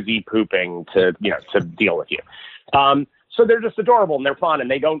too busy pooping to deal with you. So they're just adorable and they're fun and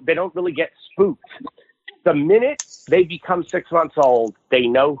they don't really get spooked. The minute they become 6 months old, they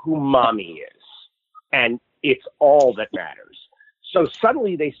know who mommy is, and it's all that matters. So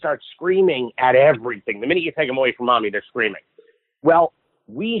suddenly they start screaming at everything. The minute you take them away from mommy, they're screaming. Well,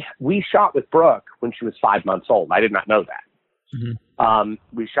 we shot with Brooke when she was 5 months old. I did not know that. Mm-hmm.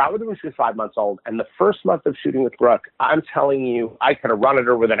 We shot with her when she was 5 months old, and the first month of shooting with Brooke, I'm telling you, I could have run at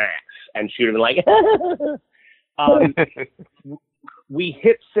her with an axe and shoot her like. We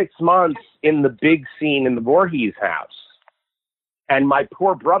hit 6 months in the big scene in the Voorhees house. And my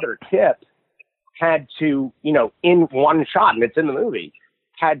poor brother, Kip, had to, in one shot, and it's in the movie,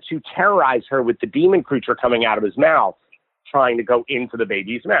 had to terrorize her with the demon creature coming out of his mouth, trying to go into the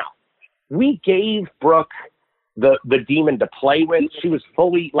baby's mouth. We gave Brooke the demon to play with. She was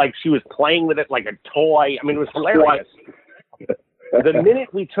fully, she was playing with it like a toy. I mean, it was hilarious. the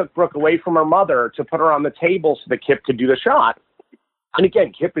minute we took Brooke away from her mother to put her on the table so that Kip could do the shot, and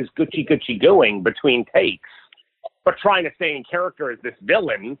again, Kip is Gucci going between takes, but trying to stay in character as this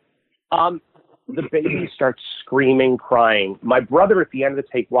villain, the baby starts screaming, crying. My brother at the end of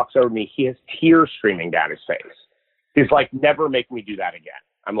the take walks over to me. He has tears streaming down his face. He's like, never make me do that again.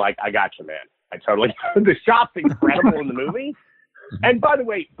 I'm like, I got you, man. I totally. The shot's incredible in the movie. And by the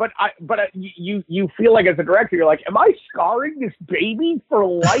way, you feel like as a director, you're like, am I scarring this baby for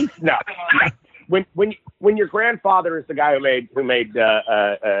life? No. When your grandfather is the guy who made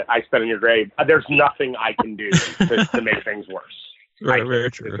I Spit on Your Grave, there's nothing I can do to make things worse. Right, very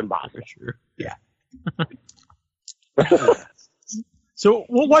true. It's impossible. Very true. Yeah. So,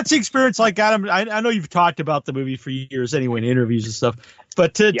 what's the experience like, Adam? I know you've talked about the movie for years anyway in interviews and stuff,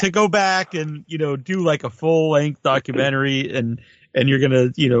 but to go back and, do like a full-length documentary and you're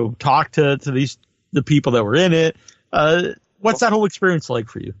going to, talk to the people that were in it, what's that whole experience like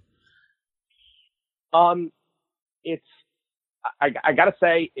for you? It's, I gotta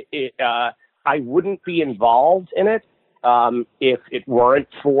say, I wouldn't be involved in it, if it weren't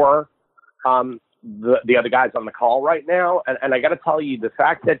for, the other guys on the call right now. And I got to tell you, the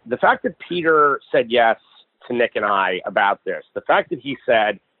fact that Peter said yes to Nick and I about this, the fact that he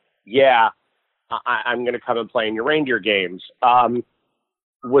said, yeah, I'm going to come and play in your reindeer games,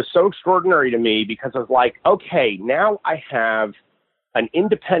 was so extraordinary to me, because I was like, okay, now I have an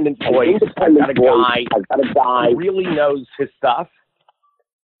independent voice. I've got a guy who really knows his stuff.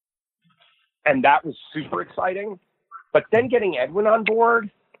 And that was super exciting. But then getting Edwin on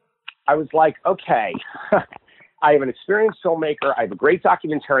board, I was like, okay, I have an experienced filmmaker. I have a great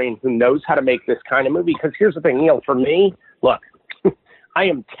documentarian who knows how to make this kind of movie. Because here's the thing, Neil, for me, look, I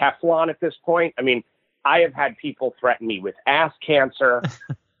am Teflon at this point. I mean, I have had people threaten me with ass cancer.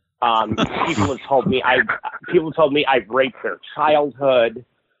 People have told me I've raped their childhood.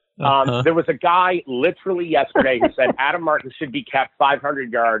 There was a guy literally yesterday who said Adam Martin should be kept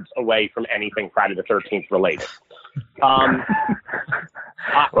 500 yards away from anything Friday the 13th related.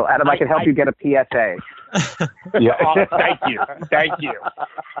 Well, Adam, I can help you get a PSA. Yeah. Thank you.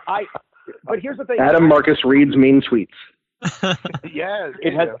 But here's the thing. Adam Marcus reads mean tweets. Yes,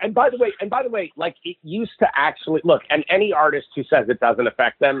 it has. And by the way, like, it used to actually look, and any artist who says it doesn't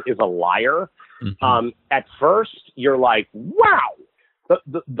affect them is a liar. Mm-hmm. At first, you're like, wow,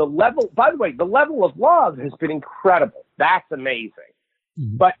 the level. By the way, the level of love has been incredible. That's amazing.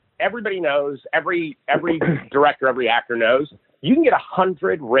 Mm-hmm. But everybody knows, every director, every actor knows, you can get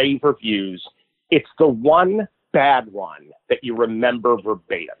 100 rave reviews. It's the one bad one that you remember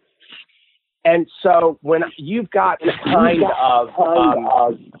verbatim. And so when you've got the kind of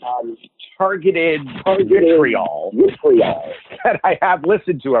targeted vitriol that I have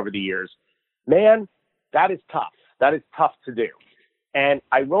listened to over the years, man, that is tough. That is tough to do. And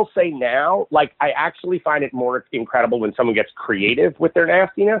I will say now, like, I actually find it more incredible when someone gets creative with their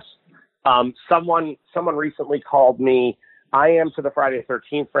nastiness. Someone recently called me, I am to the Friday the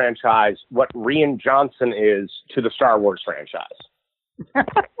 13th franchise what Rian Johnson is to the Star Wars franchise.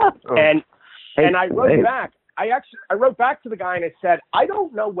 And I wrote back. I wrote back to the guy and I said, I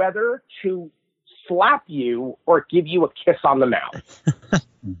don't know whether to slap you or give you a kiss on the mouth.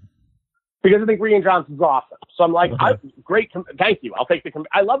 Because I think Rian Johnson's awesome. So I'm like, great. Thank you. I'll take the.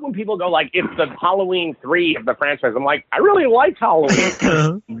 I love when people go like, it's the Halloween 3 of the franchise. I'm like, I really like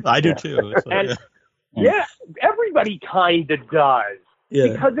Halloween. I do too. So, and yeah, everybody kind of does. Yeah.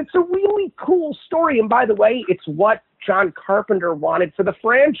 Because it's a really cool story. And by the way, it's what John Carpenter wanted for the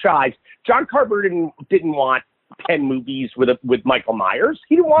franchise. John Carpenter didn't want 10 movies with Michael Myers.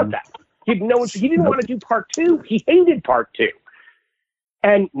 He didn't want that. He didn't want to do part 2. He hated part 2.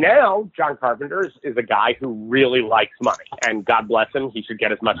 And now John Carpenter is a guy who really likes money, and God bless him. He should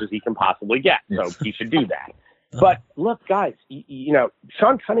get as much as he can possibly get. So he should do that. But look, guys,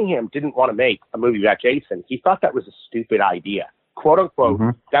 Sean Cunningham didn't want to make a movie about Jason. He thought that was a stupid idea. Quote unquote,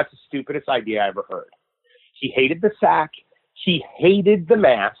 That's the stupidest idea I ever heard. He hated the sack. He hated the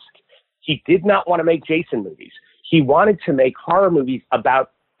mask. He did not want to make Jason movies. He wanted to make horror movies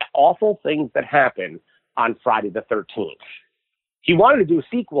about awful things that happen on Friday the 13th. He wanted to do a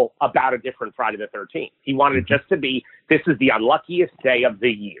sequel about a different Friday the 13th. He wanted it just to be, this is the unluckiest day of the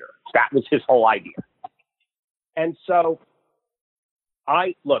year. That was his whole idea. And so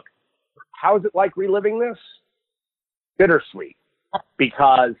look, how is it like reliving this? Bittersweet.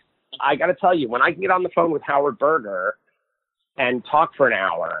 Because I got to tell you, when I can get on the phone with Howard Berger and talk for an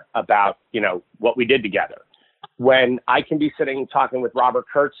hour about, what we did together, when I can be sitting talking with Robert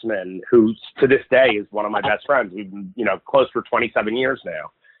Kurtzman, who to this day is one of my best friends. We've been, close for 27 years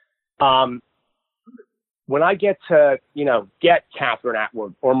now. when I get to, get Catherine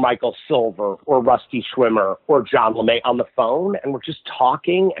Atwood or Michael Silver or Rusty Schwimmer or John LeMay on the phone, and we're just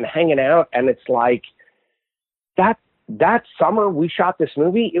talking and hanging out, and it's like that summer we shot this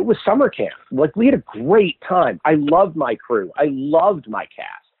movie, it was summer camp. Like, we had a great time. I loved my crew. I loved my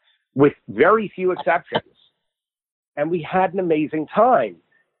cast, with very few exceptions. And we had an amazing time.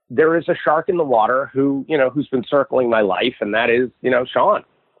 There is a shark in the water who's been circling my life, and that is, Sean.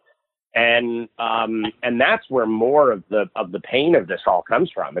 And that's where more of the pain of this all comes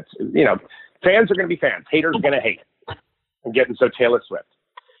from. It's, fans are going to be fans. Haters are going to hate. I'm getting so Taylor Swift.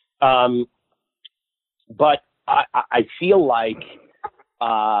 But I feel like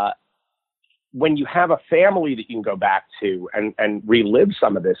when you have a family that you can go back to and relive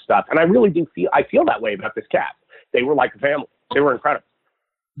some of this stuff, and I really do feel that way about this cast. They were like a family. They were incredible.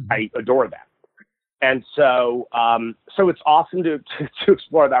 I adore them. And so it's awesome to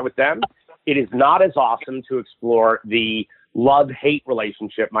explore that with them. It is not as awesome to explore the love-hate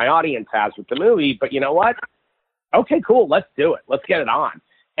relationship my audience has with the movie, but you know what? Okay, cool. Let's do it. Let's get it on.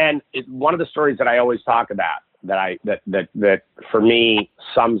 And one of the stories that I always talk about that for me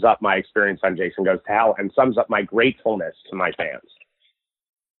sums up my experience on Jason Goes to Hell and sums up my gratefulness to my fans.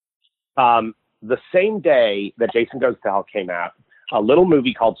 The same day that Jason Goes to Hell came out, a little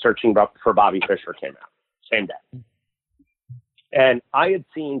movie called Searching for Bobby Fischer came out. Same day. And I had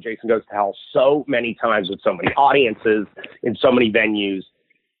seen Jason Goes to Hell so many times with so many audiences in so many venues.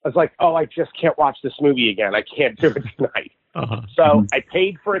 I was like, I just can't watch this movie again. I can't do it tonight. So I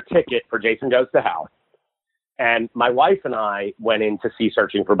paid for a ticket for Jason Goes to Hell. And my wife and I went in to see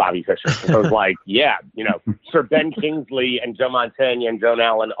Searching for Bobby Fischer. So I was like, Sir Ben Kingsley and Joe Mantegna and Joan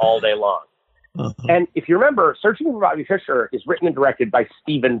Allen all day long. And if you remember, Searching for Bobby Fischer is written and directed by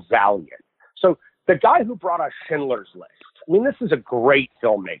Steven Zaillian. So the guy who brought us Schindler's List. I mean, this is a great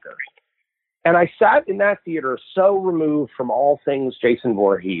filmmaker. And I sat in that theater so removed from all things Jason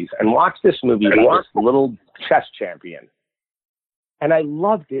Voorhees and watched this movie with this little chess champion. And I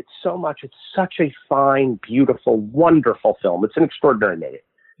loved it so much. It's such a fine, beautiful, wonderful film. It's an extraordinary movie.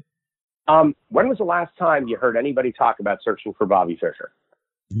 When was the last time you heard anybody talk about Searching for Bobby Fischer?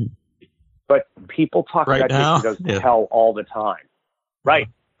 But people talk about Jason Goes to Hell all the time. Right.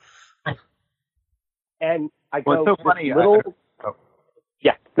 And I go, it's so funny. Please,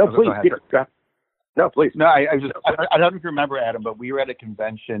 Peter. Go ahead. No, please. No, I don't know if you remember, Adam, but we were at a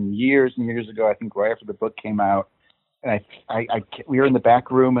convention years and years ago, I think right after the book came out. And we were in the back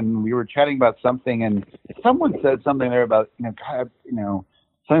room and we were chatting about something, and someone said something there about, something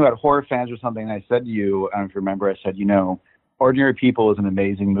about horror fans or something. And I said to you, I don't know if you remember, I said, Ordinary People is an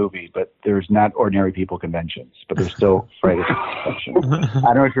amazing movie, but there's not Ordinary People conventions, but there's still Friday conventions.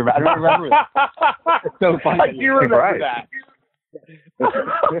 I don't remember that. It's so funny. I do remember that.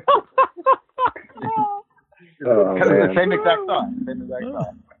 The same exact song.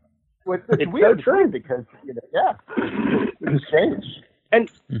 It's weird, so true, because it's strange.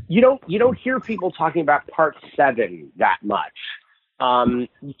 And you don't hear people talking about Part 7 that much.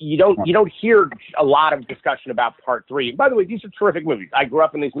 You don't hear a lot of discussion about Part 3. By the way, these are terrific movies. I grew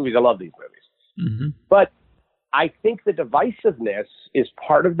up in these movies. I love these movies. But I think the divisiveness is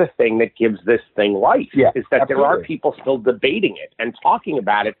part of the thing that gives this thing life. Is that there are people still debating it and talking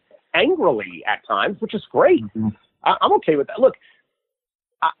about it angrily at times, which is great. I'm okay with that. Look,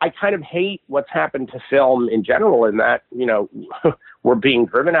 I kind of hate what's happened to film in general, in that, we're being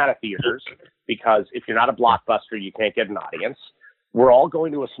driven out of theaters because if you're not a blockbuster, you can't get an audience. We're all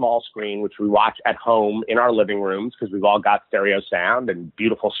going to a small screen, which we watch at home in our living rooms because we've all got stereo sound and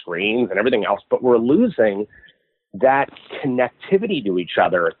beautiful screens and everything else. But we're losing that connectivity to each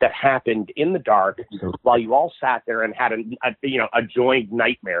other that happened in the dark while you all sat there and had a joined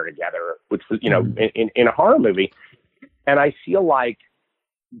nightmare together, which was, in a horror movie. And I feel like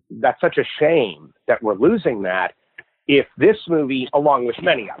that's such a shame that we're losing that. If this movie, along with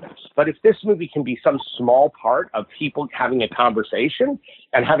many others, but if this movie can be some small part of people having a conversation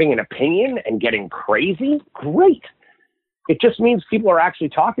and having an opinion and getting crazy, great. It just means people are actually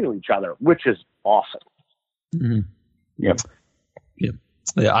talking to each other, which is awesome. Yep.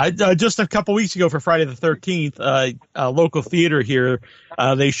 Yeah, I just a couple weeks ago for Friday the 13th, a local theater here,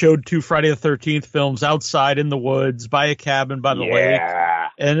 they showed 2 Friday the 13th films outside in the woods by a cabin by the lake,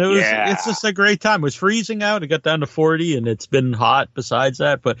 and it's just a great time. It was freezing out; it got down to 40, and it's been hot. Besides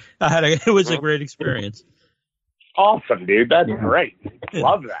that, but it was a great experience. Awesome, dude! That's great.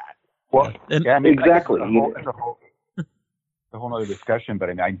 Love that. Well, exactly. A whole other discussion, but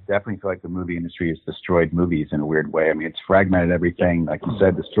I definitely feel like the movie industry has destroyed movies in a weird way. I mean, it's fragmented everything. Like you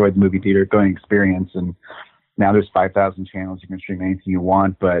said, destroyed the movie theater going experience, and now there's 5,000 channels. You can stream anything you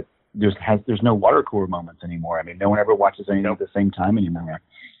want, but there's no water cooler moments anymore. I mean, no one ever watches anything at the same time anymore.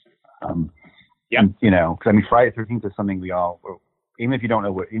 And, you know, because I mean, Friday the 13th is something we all, even if you don't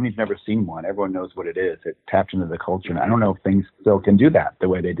know what, even if you've never seen one, everyone knows what it is. It taps into the culture, and I don't know if things still can do that the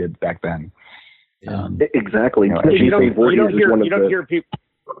way they did back then. Exactly. You don't hear people.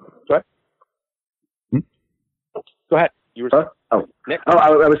 Go ahead. Go ahead. You were Nick?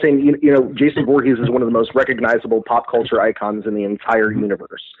 I was saying, you know, Jason Voorhees is one of the most recognizable pop culture icons in the entire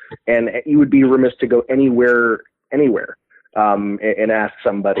universe, and you would be remiss to go anywhere, and ask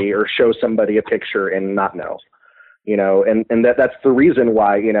somebody or show somebody a picture and not know. You know, and that's the reason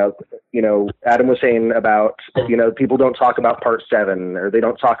why, you know, Adam was saying about, you know, people don't talk about part 7 or they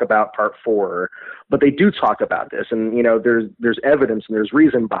don't talk about part 4, but they do talk about this. And, you know, there's evidence and there's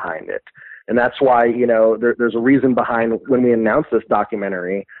reason behind it. And that's why, you know, there's a reason behind when we announced this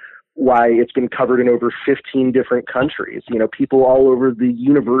documentary, why it's been covered in over 15 different countries. You know, people all over the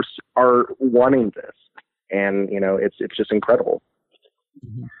universe are wanting this. And, you know, it's just incredible.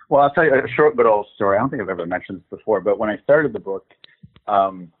 Well, I'll tell you a short little story. I don't think I've ever mentioned this before, but when I started the book,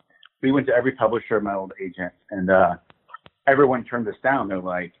 we went to every publisher, my old agent, and everyone turned us down. They're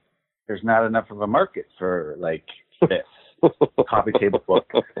like, there's not enough of a market for like this coffee table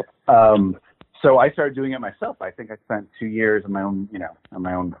book. So I started doing it myself. I think I spent 2 years on my own, you know, on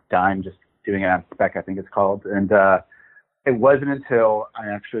my own dime, just doing it on spec, I think it's called. And it wasn't until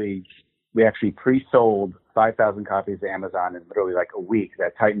we actually pre-sold 5,000 copies to Amazon in literally like a week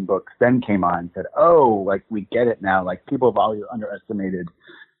that Titan Books then came on and said, oh, like we get it now. Like people have always underestimated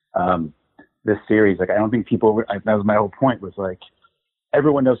this series. Like I don't think that was my whole point, was like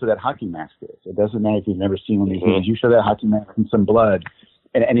everyone knows what that hockey mask is. It doesn't matter if you've never seen one of these movies. You show that hockey mask and some blood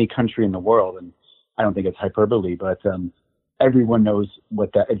in any country in the world, and I don't think it's hyperbole, but everyone knows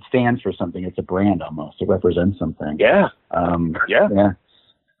what that, it stands for something. It's a brand almost. It represents something. Yeah. Yeah.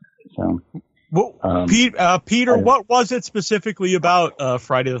 So, well, Peter, what was it specifically about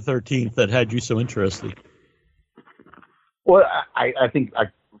Friday the 13th that had you so interested? Well, I think I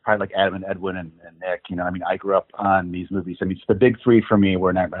probably like Adam and Edwin and Nick. You know, I mean, I grew up on these movies. I mean, the big three for me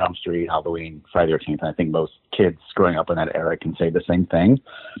were Nightmare on Elm Street, Halloween, Friday the 13th. And I think most kids growing up in that era can say the same thing.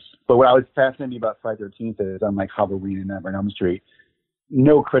 But what I was fascinated about Friday the 13th is, unlike Halloween and Nightmare on Elm Street,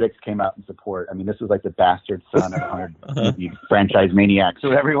 no critics came out in support. I mean, this was like the bastard son of 100 movie franchise maniacs.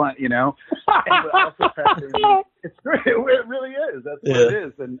 So everyone, you know, and also fascinating. It really is. That's what it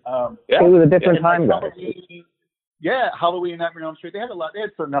is. And it was a different time, though. Yeah, Halloween and Nightmare on Elm Street, they had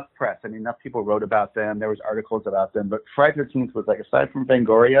enough press. I mean, enough people wrote about them. There was articles about them. But Friday the 13th was like, aside from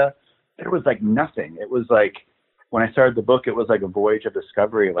Fangoria, there was like nothing. It was like, when I started the book, it was like a voyage of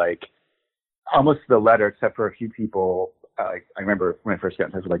discovery, like almost to the letter, except for a few people. I remember when I first got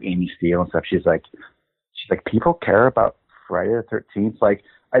in touch with like Amy Steele and stuff, she's like, people care about Friday the 13th. Like,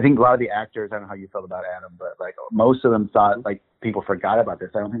 I think a lot of the actors, I don't know how you felt about Adam, but like most of them thought like people forgot about this.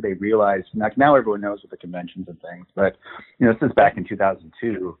 I don't think they realized, like now everyone knows with the conventions and things, but you know, this is back in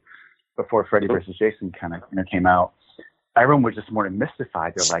 2002 before Freddy versus Jason kind of came out. Everyone was just more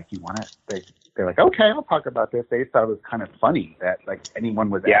mystified. They're like, they're like, okay, I'll talk about this. They thought it was kind of funny that like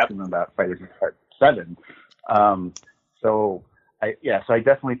anyone was asking them about Friday Part 7. So I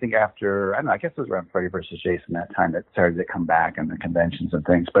definitely think after, I don't know, I guess it was around Freddy versus Jason that time that started to come back and the conventions and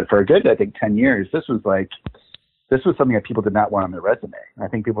things. But for a good, I think 10 years, this was something that people did not want on their resume. I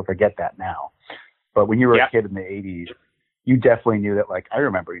think people forget that now. But when you were a kid in the 80s, you definitely knew that, like, I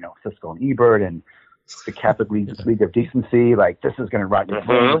remember, you know, Siskel and Ebert and the Catholic League of Decency, like, this is going to rot your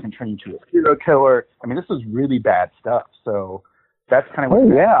brain and turn you into a serial killer. I mean, this was really bad stuff. So that's kind of what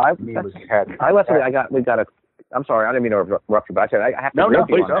I'm sorry, I didn't mean to interrupt you, but I have to agree with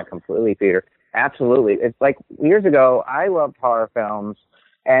you on that completely, Peter. Absolutely. It's like years ago, I loved horror films,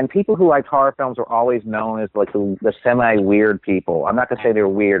 and people who liked horror films were always known as like the semi-weird people. I'm not going to say they're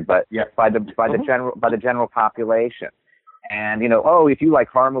weird, but by the general population. And, you know, if you like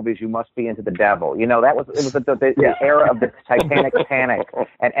horror movies, you must be into the devil. You know, it was the era of the Titanic panic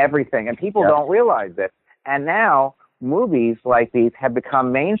and everything, and people don't realize this. And now movies like these have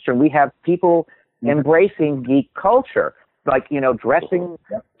become mainstream. We have people embracing geek culture, like, you know, dressing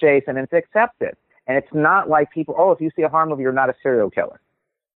Jason, and it's accepted. And it's not like people, if you see a horror movie, you're not a serial killer.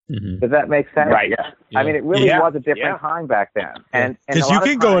 Mm-hmm. Does that make sense? Right. Yeah. I mean, it really was a different time back then. And because you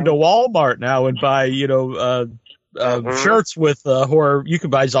can go into Walmart now and buy, you know, shirts with horror. You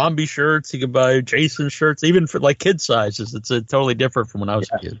can buy zombie shirts. You can buy Jason shirts, even for like kid sizes. It's totally different from when I was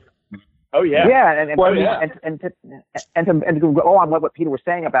a kid. Oh yeah, and to go on what Peter was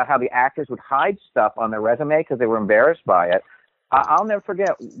saying about how the actors would hide stuff on their resume because they were embarrassed by it. I'll never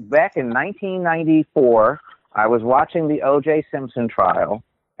forget, back in 1994, I was watching the O.J. Simpson trial,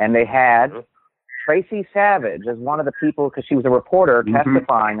 and they had Tracy Savage as one of the people, because she was a reporter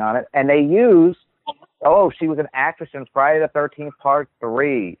testifying on it, and they used, she was an actress in Friday the 13th Part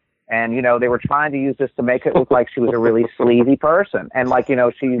 3. And, they were trying to use this to make it look like she was a really sleazy person. And, like, she's,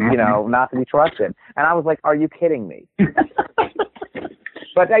 not to be trusted. And I was like, are you kidding me?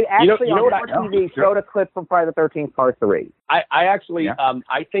 But they actually on TV showed a clip from Friday the 13th Part 3. I actually,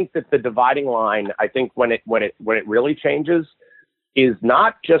 I think that the dividing line, I think when it really changes is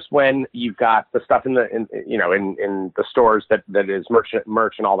not just when you've got the stuff in the stores that is merch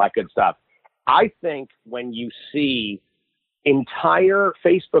and all that good stuff. I think when you see entire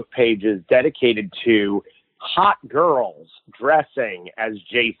Facebook pages dedicated to hot girls dressing as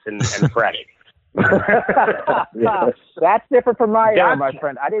Jason and Freddy. That's different from my era, my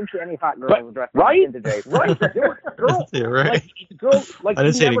friend. I didn't see any hot girls dressing into Jason. Right. Girls. Yeah, right. Like, I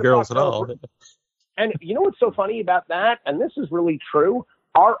didn't see any girls at all. And you know what's so funny about that? And this is really true.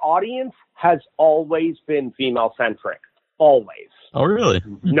 Our audience has always been female-centric. Always. Oh, really?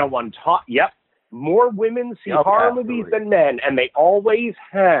 No one taught. Yep. More women see horror movies than men, and they always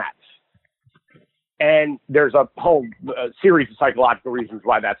have. And there's a whole series of psychological reasons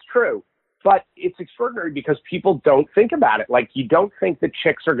why that's true. But it's extraordinary because people don't think about it. Like, you don't think that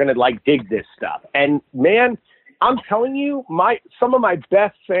chicks are going to, like, dig this stuff. And, man, I'm telling you, some of my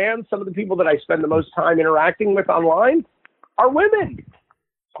best fans, some of the people that I spend the most time interacting with online are women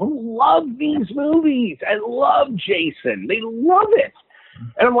who love these movies and love Jason. They love it.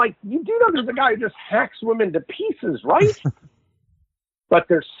 And I'm like, you do know there's a guy who just hacks women to pieces, right? But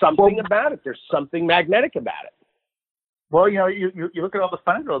there's something about it. There's something magnetic about it. Well, you look at all the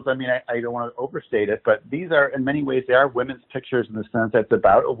Final Girls. I mean, I don't want to overstate it, but these are, in many ways, they are women's pictures in the sense that it's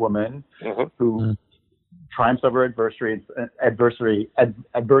about a woman who triumphs over adversity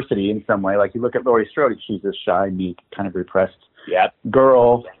in some way. Like, you look at Laurie Strode, she's this shy, meek, kind of repressed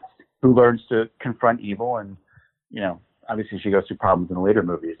girl who learns to confront evil, and obviously she goes through problems in the later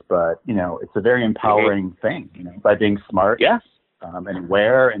movies, but it's a very empowering thing. By being smart, and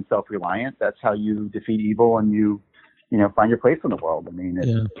aware and self-reliant, that's how you defeat evil and you find your place in the world. I mean,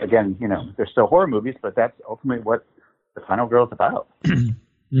 again, they're still horror movies, but that's ultimately what the Final Girl is about.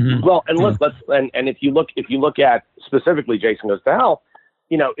 Well, and look, and if you look at specifically Jason Goes to Hell,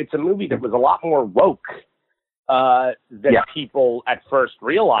 it's a movie that was a lot more woke than people at first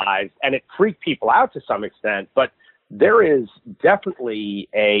realized, and it freaked people out to some extent. But there is definitely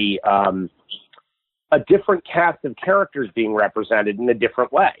a different cast of characters being represented in a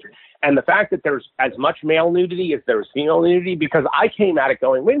different way. And the fact that there's as much male nudity as there's female nudity, because I came at it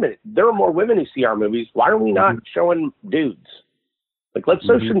going, wait a minute, there are more women who see our movies. Why are we not showing dudes? Like, let's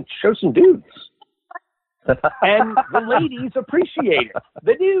show some dudes. And the ladies appreciate it.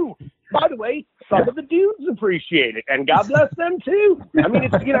 They do. By the way, some of the dudes appreciate it, and God bless them too. I mean,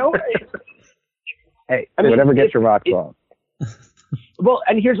 hey, whatever gets your rocks off. Well,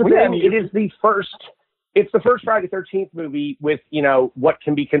 and here's the thing. It's the first Friday the 13th movie with, what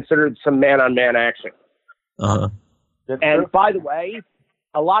can be considered some man-on-man action. And by the way,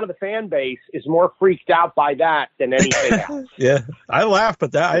 a lot of the fan base is more freaked out by that than anything else. Yeah, I laugh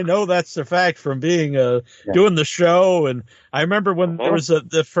at that. I know that's the fact from being doing the show. And I remember when there was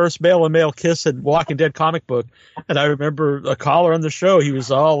the first male-on-male kiss in Walking Dead comic book, and I remember a caller on the show, he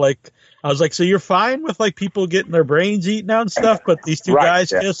was all like, I was like, so you're fine with like people getting their brains eaten out and stuff, but these two guys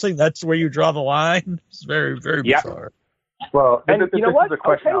kissing, that's where you draw the line? It's very, very bizarre. Well, and you know what?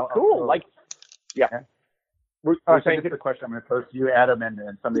 Okay, cool. I think the question I'm going to pose to you, Adam, and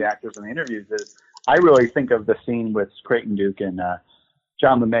some of the actors in the interviews is, I really think of the scene with Creighton Duke and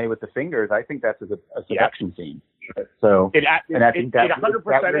John LeMay with the fingers. I think that's a seduction scene. So, and I think that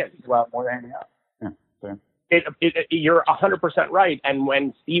 100% is. Well, more than anything else. You're 100% right. And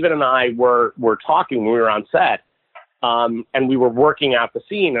when Steven and I were talking when we were on set, and we were working out the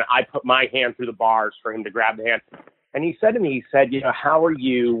scene, and I put my hand through the bars for him to grab the hand, and he said to me, how are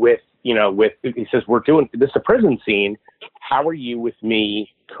you with, he says, we're doing this a prison scene. How are you with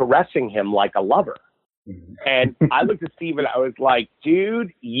me caressing him like a lover? And I looked at Steven, I was like,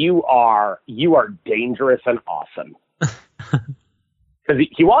 dude, you are dangerous and awesome. Because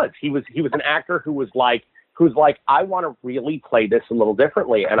he was an actor who was like, I want to really play this a little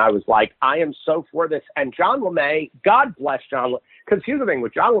differently. And I was like, I am so for this. And John LeMay, God bless John LeMay. Because here's the thing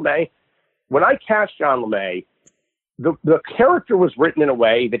with John LeMay, when I cast John LeMay, the character was written in a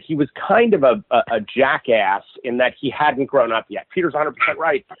way that he was kind of a jackass in that he hadn't grown up yet. Peter's 100%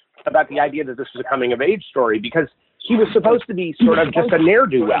 right about the idea that this was a coming-of-age story, because he was supposed to be sort of just a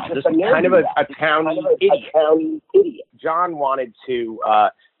ne'er-do-well, just kind of a towny idiot. John wanted to,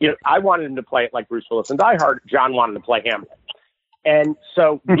 I wanted him to play it like Bruce Willis in Die Hard. John wanted to play Hamlet. And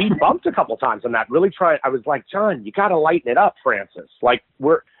so we bumped a couple times on that, really trying. I was like, John, you got to lighten it up, Francis. Like,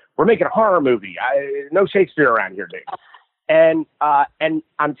 we're making a horror movie. No Shakespeare around here, dude. And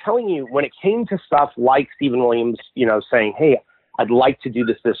I'm telling you, when it came to stuff like Stephen Williams, saying, hey, I'd like to do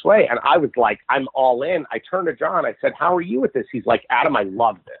this way. And I was like, I'm all in. I turned to John. I said, how are you with this? He's like, Adam, I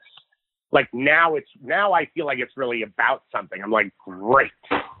love this. Like, now I feel like it's really about something. I'm like, great.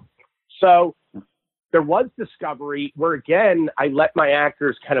 So there was Discovery where, again, I let my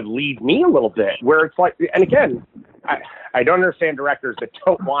actors kind of lead me a little bit, where it's like, and again, I don't understand directors that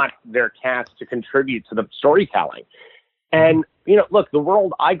don't want their cast to contribute to the storytelling. And, look, the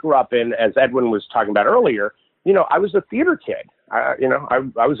world I grew up in, as Edwin was talking about earlier, I was a theater kid. I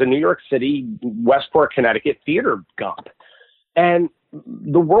was a New York City, Westport, Connecticut theater gump. And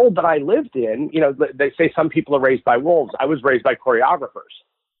the world that I lived in, they say some people are raised by wolves. I was raised by choreographers.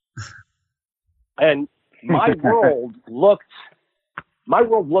 And my world looks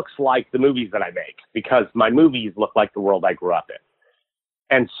like the movies that I make, because my movies look like the world I grew up in.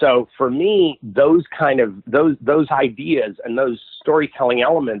 And so for me, those ideas and those storytelling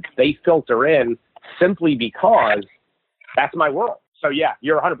elements, they filter in simply because that's my world. So yeah,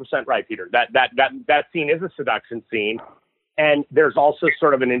 you're 100% right, Peter. That scene is a seduction scene. And there's also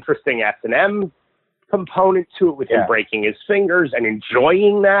sort of an interesting S&M component to it with him breaking his fingers and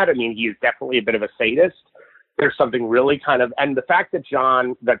enjoying that. I mean, he is definitely a bit of a sadist. There's something really kind of, and the fact that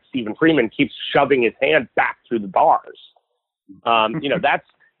Stephen Freeman keeps shoving his hand back through the bars,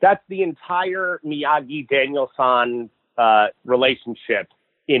 that's the entire Miyagi-Danielson relationship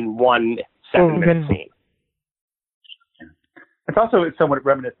in one 7-minute scene. It's also somewhat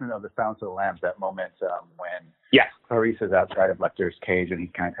reminiscent of The Silence of the Lambs, that moment when Clarice is outside of Lecter's cage and he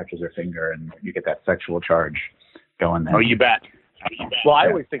kind of touches her finger and you get that sexual charge going there. Oh, you bet. Well, I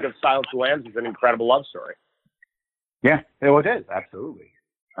always think of Silence of the Lambs as an incredible love story. Yeah, well, it is, absolutely.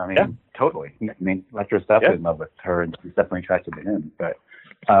 I mean, totally. I mean, Lecter's definitely in love with her and she's definitely attracted to him. But,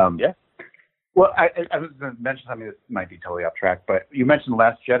 Well, I was going to mention something that might be totally off track, but you mentioned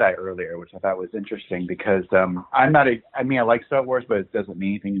Last Jedi earlier, which I thought was interesting because I like Star Wars, but it doesn't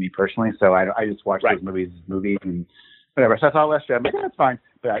mean anything to me personally. So I just watch those movies and whatever. So I thought Last Jedi, I'm like, that's fine.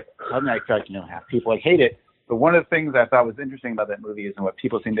 But suddenly I feel like, half people hate it. But one of the things I thought was interesting about that movie is, and what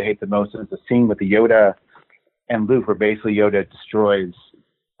people seem to hate the most, is the scene with the Yoda and Luke, where basically Yoda destroys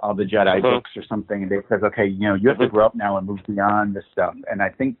all the Jedi books or something, and they says, okay, you have to grow up now and move beyond this stuff. And I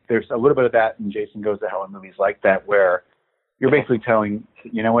think there's a little bit of that in Jason Goes to Hell and movies like that, where you're basically telling,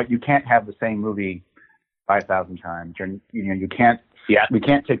 you can't have the same movie 5,000 times. You can't, we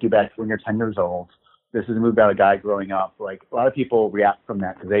can't take you back to when you're 10 years old. This is a movie about a guy growing up. Like, a lot of people react from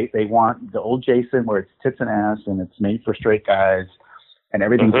that because they want the old Jason where it's tits and ass and it's made for straight guys and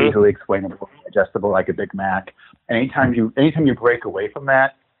everything's easily explainable, digestible like a Big Mac. And anytime you break away from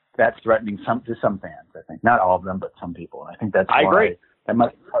that, that's threatening to some fans, I think. Not all of them, but some people. And I think that's why agree. That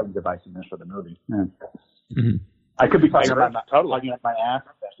must be part of the divisiveness for the movie. Yeah. Mm-hmm. I could be talking about my ass.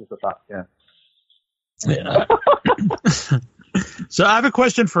 That's just a thought. Yeah. So I have a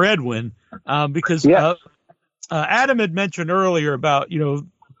question for Edwin, because Adam had mentioned earlier about, it's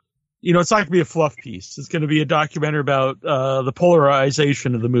not going to be a fluff piece. It's going to be a documentary about the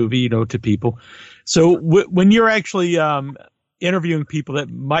polarization of the movie, to people. So when you're actually interviewing people that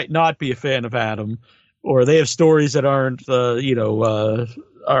might not be a fan of Adam, or they have stories that aren't,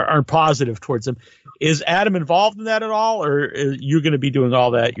 aren't positive towards him, is Adam involved in that at all, or are you going to be doing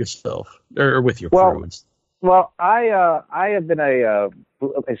all that yourself or with your crew? Well, I have been a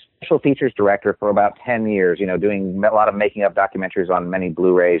special features director for about 10 years, doing a lot of making of documentaries on many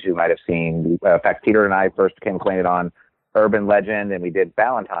Blu-rays you might have seen. In fact, Peter and I first became acquainted on Urban Legend, and we did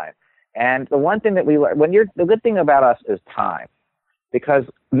Valentine. And the one thing that we learned, the good thing about us is time, because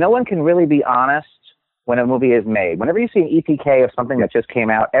no one can really be honest when a movie is made. Whenever you see an EPK of something that just came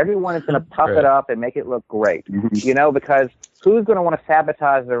out, everyone is going to puff it up and make it look great, because who's going to want to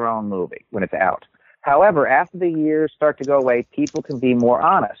sabotage their own movie when it's out? However, after the years start to go away, people can be more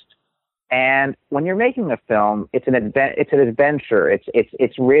honest. And when you're making a film, it's an adventure.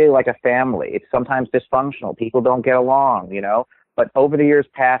 It's really like a family. It's sometimes dysfunctional. People don't get along, But over the years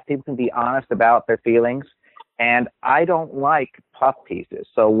past, people can be honest about their feelings. And I don't like puff pieces.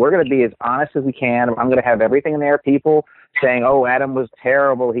 So we're going to be as honest as we can. I'm going to have everything in there, people saying, oh, Adam was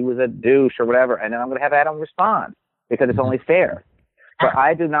terrible, he was a douche or whatever. And then I'm going to have Adam respond because it's only fair. But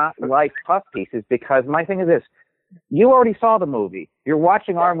I do not like puff pieces because my thing is this. You already saw the movie. You're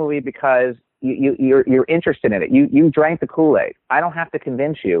watching our movie because you're interested in it. You drank the Kool-Aid. I don't have to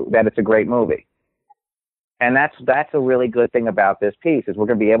convince you that it's a great movie. And that's a really good thing about this piece is we're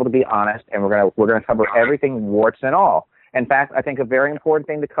going to be able to be honest, and we're going to cover everything, warts and all. In fact, I think a very important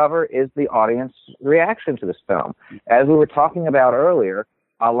thing to cover is the audience reaction to this film. As we were talking about earlier,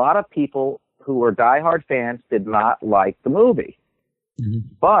 a lot of people who were diehard fans did not like the movie.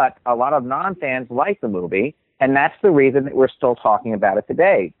 But a lot of non-fans liked the movie, and that's the reason that we're still talking about it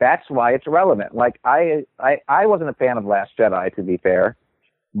today. That's why it's relevant. Like, I wasn't a fan of Last Jedi, to be fair,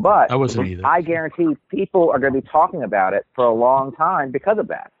 but I wasn't either. I guarantee people are going to be talking about it for a long time because of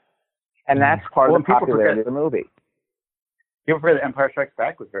that. And that's part of the popularity of the movie. People forget that Empire Strikes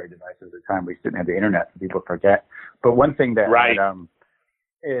Back was very divisive at the time. We didn't have the internet, so people forget. But one thing that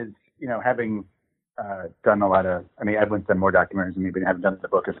is, having done a lot of, Edwin's done more documentaries than me, but having done the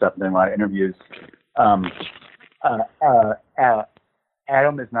book and stuff and done a lot of interviews,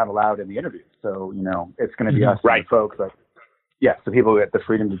 Adam is not allowed in the interviews. So, it's going to be us and folks. So people get the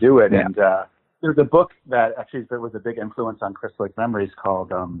freedom to do it. Yeah. And there's a book that actually was a big influence on Chris Lake's memories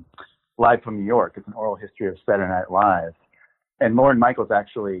called Live from New York. It's an oral history of Saturday Night Live. And Lorne Michaels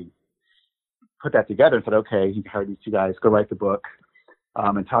actually put that together and said, okay, he hired these two guys, go write the book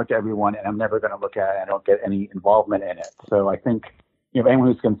and talk to everyone, and I'm never going to look at it. I don't get any involvement in it. So I think, anyone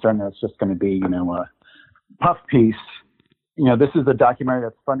who's concerned that it's just going to be, a puff piece, this is a documentary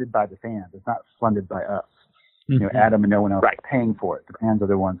that's funded by the fans. It's not funded by us. Adam and no one else is paying for it. The fans are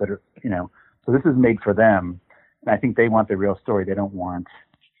the ones that are, so this is made for them. And I think they want the real story. They don't want,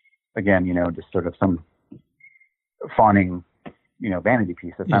 again, just sort of some fawning, vanity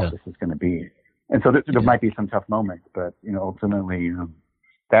piece. That's not what this is going to be. And so there might be some tough moments, but, ultimately,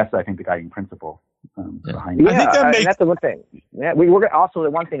 that's, I think, the guiding principle behind it. Yeah, I think that's the one thing. Yeah, we're also, the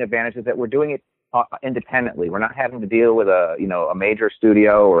one thing advantage is that we're doing it independently. We're not having to deal with a major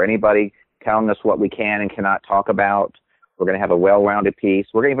studio or anybody telling us what we can and cannot talk about. We're going to have a well-rounded piece.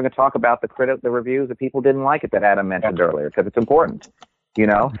 We're even going to talk about the reviews that people didn't like it that Adam mentioned earlier, because it's important.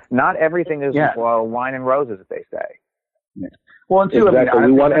 Not everything is wine and roses, as they say. Yeah. Well, and exactly.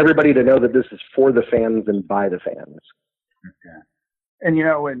 We want everybody to know that this is for the fans and by the fans. Yeah.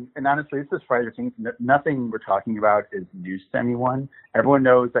 And, and honestly, this is Friday the 13th. Nothing we're talking about is news to anyone. Everyone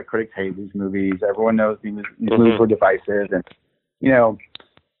knows that critics hate these movies. Everyone knows these movies were divisive. And,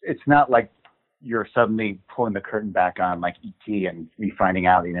 it's not like you're suddenly pulling the curtain back on like E.T. and me finding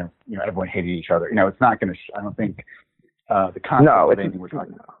out, everyone hated each other. It's not going to, I don't think the concept of anything we're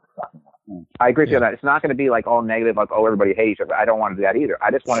talking about. I agree with you on that. It's not going to be like all negative, like, oh, everybody hates each other. I don't want to do that either.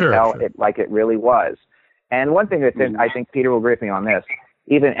 I just want to tell it like it really was. And one thing that's I think Peter will agree with me on this,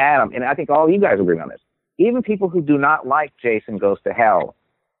 even Adam, and I think all you guys agree on this, even people who do not like Jason Goes to Hell,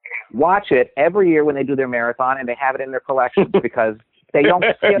 watch it every year when they do their marathon, and they have it in their collections because they don't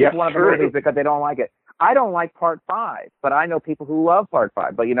skip one of the movies because they don't like it. I don't like Part 5, but I know people who love Part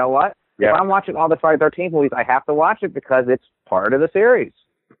 5. But you know what? If I'm watching all the Friday the 13th movies, I have to watch it because it's part of the series.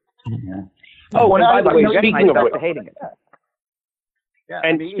 Yeah. Oh, and by the way, speaking of which, hating it. Yeah,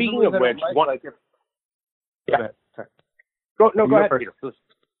 and speaking of which, go ahead, Peter.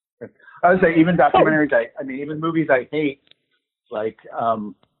 I would say even documentaries, even movies I hate, like,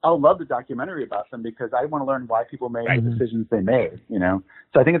 I'll love the documentary about them because I want to learn why people made the decisions they made,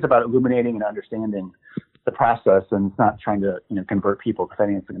 So I think it's about illuminating and understanding the process, and it's not trying to, convert people, because I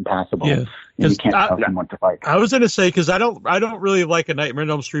think it's impossible. Yeah, you can't tell someone to fight. I was going to say, because I don't really like A Nightmare on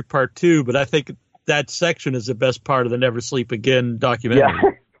Elm Street Part 2, but I think that section is the best part of the Never Sleep Again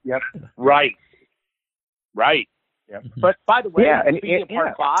documentary. Yeah. Yep. Right. Yep. But by the way, speaking of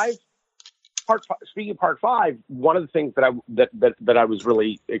Part 5, one of the things that I was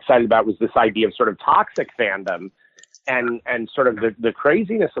really excited about was this idea of sort of toxic fandom and sort of the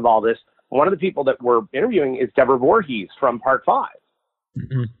craziness of all this. One of the people that we're interviewing is Deborah Voorhees from Part 5,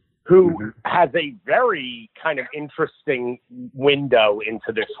 who has a very kind of interesting window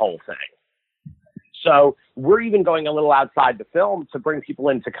into this whole thing. So we're even going a little outside the film to bring people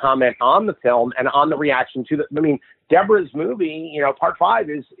in to comment on the film and on the reaction to the. Deborah's movie, Part 5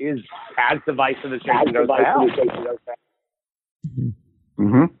 is as divisive as Jason Goes to Hell.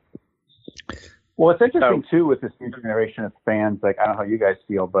 Mm-hmm. Well, it's interesting too with this new generation of fans. Like, I don't know how you guys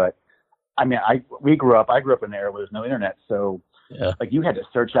feel, but I grew up in an era where there's no internet, so like you had to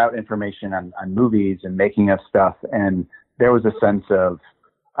search out information on movies and making of stuff, and there was a sense of.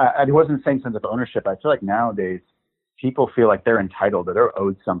 It wasn't the same sense of ownership. I feel like nowadays people feel like they're entitled or they're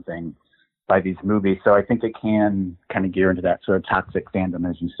owed something by these movies. So I think it can kind of gear into that sort of toxic fandom,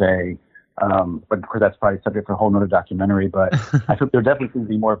 as you say. But of course, that's probably subject for a whole other documentary. But I think there definitely seems to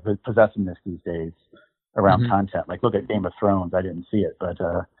be more possessiveness these days around content. Like, look at Game of Thrones. I didn't see it, but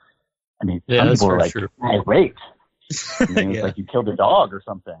some people are like irate. It's like you killed a dog or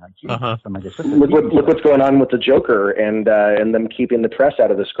something. Like, Look what's going on with the Joker and them keeping the press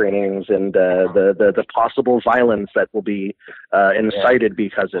out of the screenings and the possible violence that will be incited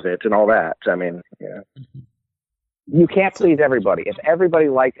because of it and all that. I mean, you can't please everybody. If everybody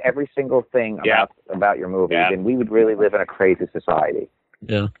liked every single thing about your movie, then we would really live in a crazy society.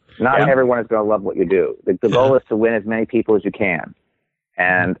 Yeah. Not everyone is going to love what you do. The goal is to win as many people as you can.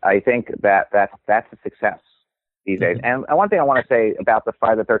 And I think that's a success these days. And one thing I want to say about the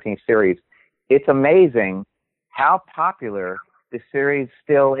Friday the 13th series, it's amazing how popular the series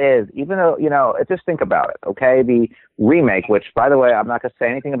still is, even though, just think about it, okay? The remake, which, by the way, I'm not going to say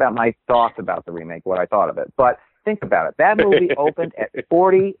anything about my thoughts about the remake, what I thought of it, but think about it. That movie opened at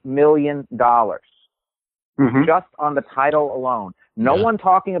 $40 million just on the title alone. No one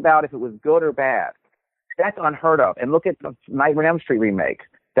talking about if it was good or bad. That's unheard of. And look at the Nightmare on Elm Street remake.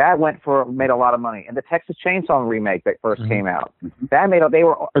 That made a lot of money. And the Texas Chainsaw remake that first came out, they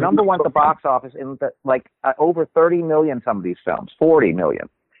were number one at the box office in over 30 million. Some of these films, 40 million.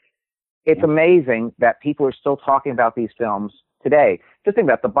 It's amazing that people are still talking about these films today. Just think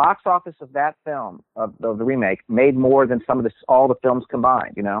about the box office of that film of the remake made more than all the films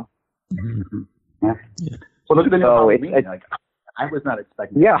combined. Mm-hmm. Yeah. Well, look at the new Halloween. I was not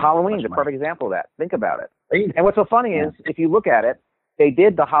expecting. Yeah, Halloween's a perfect example of that. Think about it. And what's so funny is, if you look at it, they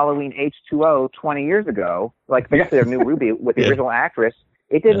did the Halloween H2O 20 years ago, basically their new Ruby with the original actress.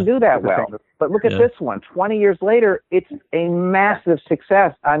 It didn't do that well. But look at this one. 20 years later, it's a massive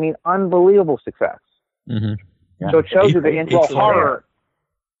success. I mean, unbelievable success. Mm-hmm. Yeah. So it shows you the interest.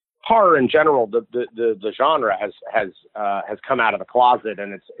 Horror in general, the genre has come out of the closet,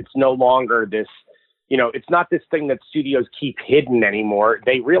 and it's no longer this. It's not this thing that studios keep hidden anymore.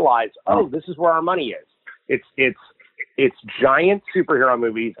 They realize, this is where our money is. It's giant superhero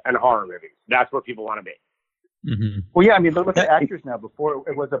movies and horror movies. That's where people want to be. Mm-hmm. Well, yeah, I mean, look at the actors now. Before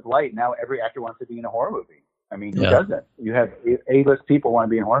it was a blight. Now every actor wants to be in a horror movie. I mean, who doesn't? You have A-list people want to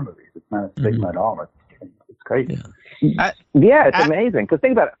be in horror movies. It's not a stigma at all. It's crazy. It's amazing. Because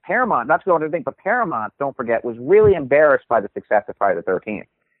think about it. Paramount, not to go into anything, but Paramount, don't forget, was really embarrassed by the success of Friday the 13th.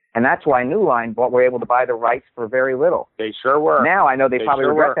 And that's why New Line were able to buy the rights for very little. They sure were. Now I know they probably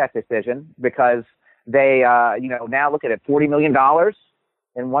regret that decision because they, now look at it, $40 million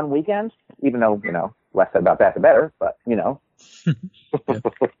in one weekend, even though, less said about that, the better, but,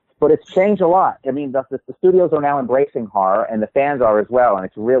 But it's changed a lot. I mean, the studios are now embracing horror, and the fans are as well. And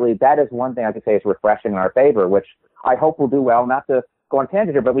it's really, that is one thing I could say is refreshing in our favor, which I hope will do well. Not to go on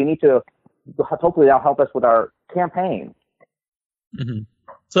tangent here, but we need to, hopefully that'll help us with our campaign. Mm-hmm.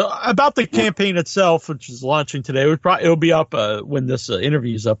 So about the campaign itself, which is launching today, it'll be up when this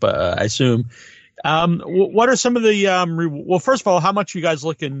interview is up, I assume. What are some of the well, first of all, how much are you guys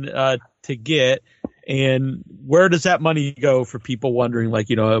looking to get, and where does that money go for people wondering,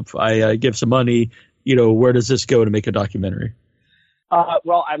 if I give some money, where does this go to make a documentary?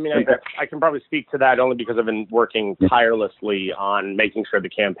 Well, I mean, I can probably speak to that only because I've been working tirelessly on making sure the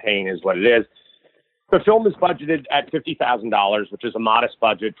campaign is what it is. The film is budgeted at $50,000, which is a modest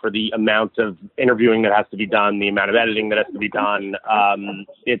budget for the amount of interviewing that has to be done, the amount of editing that has to be done.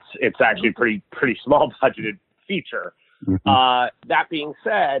 It's actually a pretty small budgeted feature. Mm-hmm. That being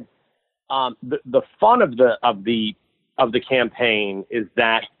said, the fun of the campaign is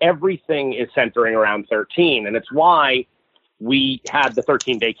that everything is centering around 13, and it's why we had the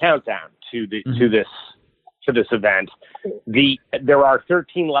 13-day countdown to this event. There are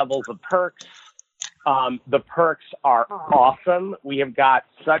 13 levels of perks. The perks are awesome. We have got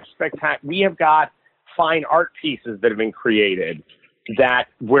we have got fine art pieces that have been created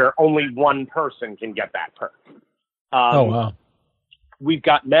where only one person can get that perk. Oh, wow. We've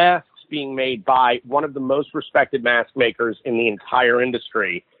got masks being made by one of the most respected mask makers in the entire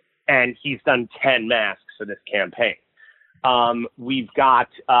industry, and he's done 10 masks for this campaign. We've got,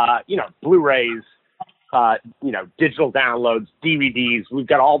 Blu-rays, digital downloads, DVDs. We've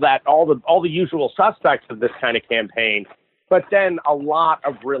got all the usual suspects of this kind of campaign, but then a lot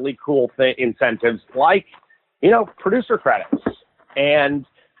of really cool incentives like, producer credits and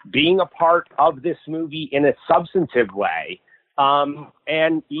being a part of this movie in a substantive way.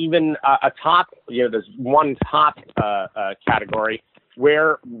 And even a top, there's one top category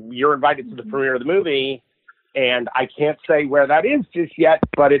where you're invited to the premiere of the movie. And I can't say where that is just yet,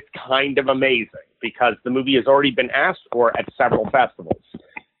 but it's kind of amazing because the movie has already been asked for at several festivals.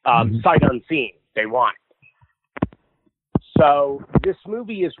 Sight unseen, they want it. So this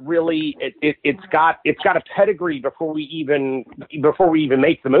movie is really it's got a pedigree before we even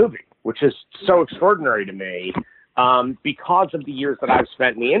make the movie, which is so extraordinary to me because of the years that I've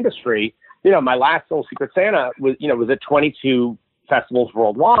spent in the industry. my last film, Secret Santa, was at 22 festivals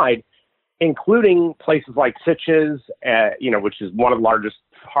worldwide, including places like Sitges, which is one of the largest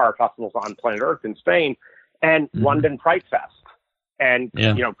horror festivals on planet Earth in Spain, and London Fright Fest, and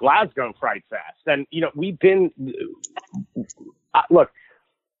Glasgow Fright Fest, and we've been. Look,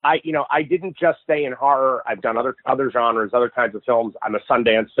 I didn't just stay in horror. I've done other genres, other kinds of films. I'm a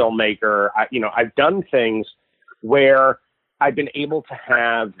Sundance filmmaker. I've done things where I've been able to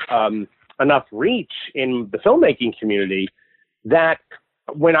have enough reach in the filmmaking community that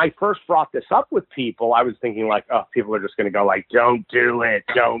when I first brought this up with people, I was thinking like, oh, people are just going to go like, don't do it.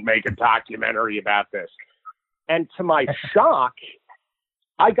 Don't make a documentary about this. And to my shock,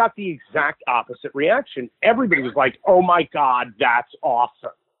 I got the exact opposite reaction. Everybody was like, oh my God, that's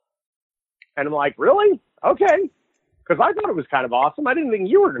awesome. And I'm like, really? Okay. Because I thought it was kind of awesome. I didn't think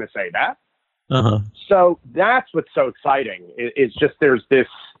you were going to say that. So that's what's so exciting. It's just there's this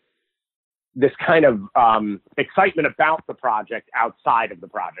kind of excitement about the project outside of the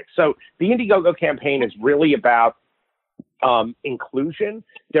project. So the Indiegogo campaign is really about inclusion.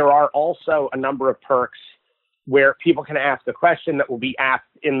 There are also a number of perks where people can ask a question that will be asked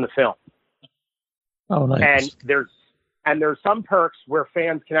in the film. Oh, nice. And there's some perks where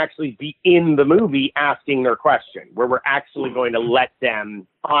fans can actually be in the movie asking their question, where we're actually going to let them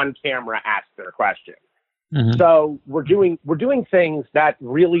on camera ask their question. So we're doing things that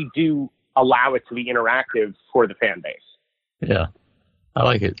really do allow it to be interactive for the fan base. Yeah, I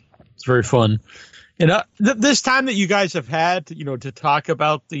like it. It's very fun. This time that you guys have had, to talk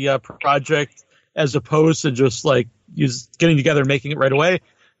about the project as opposed to just like getting together and making it right away,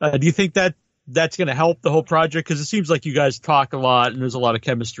 do you think that that's going to help the whole project? Because it seems like you guys talk a lot and there's a lot of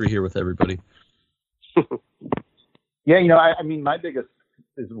chemistry here with everybody. Yeah, I mean, my biggest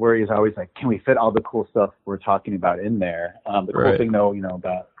worry is always like, can we fit all the cool stuff we're talking about in there? The cool thing, though,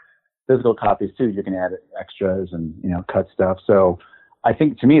 about physical copies too, you can add extras and cut stuff. So I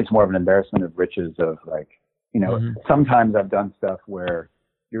think to me, it's more of an embarrassment of riches. Of like, sometimes I've done stuff where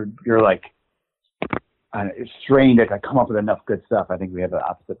you're like strained to come up with enough good stuff. I think we have the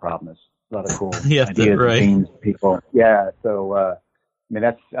opposite problem. There's a lot of cool ideas, themes, people. Yeah. So I mean,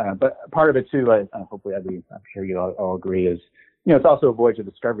 that's but part of it too. Hopefully, I'm sure you all agree is. It's also a voyage of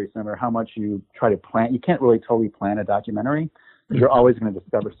discovery. So no matter how much you try to plan, you can't really totally plan a documentary. You're always going to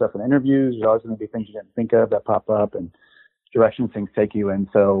discover stuff in interviews. There's always going to be things you didn't think of that pop up and directions things take you in.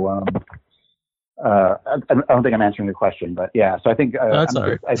 So I don't think I'm answering your question, but yeah. So I think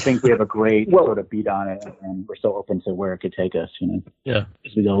I think we have a great sort of beat on it, and we're so open to where it could take us. Yeah.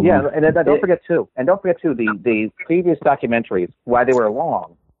 Yeah, and don't forget too, the previous documentaries, while they were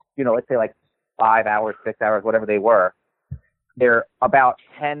long, let's say like 5 hours, 6 hours, whatever they were. They're about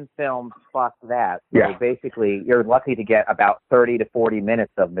 10 films plus that. So basically, you're lucky to get about 30 to 40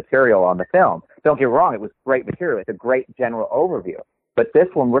 minutes of material on the film. Don't get me wrong, it was great material. It's a great general overview. But this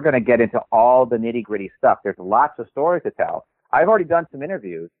one, we're going to get into all the nitty-gritty stuff. There's lots of stories to tell. I've already done some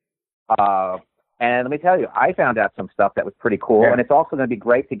interviews. And let me tell you, I found out some stuff that was pretty cool. Yeah. And it's also going to be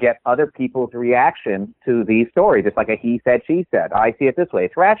great to get other people's reaction to these stories. It's like a he said, she said. I see it this way.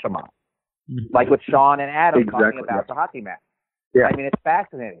 It's Rashomon. Like with Sean and Adam talking about the hockey match. Yeah. I mean, it's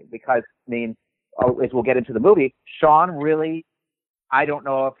fascinating because, as we'll get into the movie, Sean really, I don't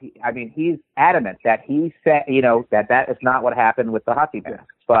know if he's adamant that he said, that is not what happened with the hockey mask.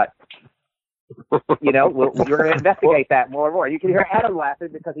 But, we're going to investigate that more and more. You can hear Adam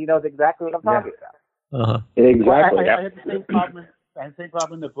laughing because he knows exactly what I'm talking about. Exactly. Well, I had the same problem.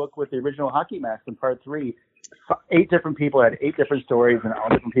 In the book with the original hockey mask in part 3. 8 different people had 8 different stories, and all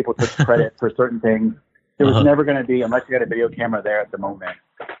different people took credit for certain things. There was never going to be, unless you had a video camera there at the moment,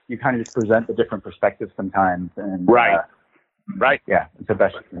 you kind of just present the different perspectives sometimes. And, right. Yeah, it's the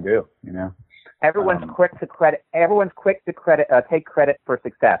best you can do, Everyone's quick to take credit for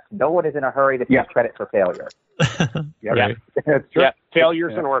success. No one is in a hurry to take credit for failure. That's true. Yeah,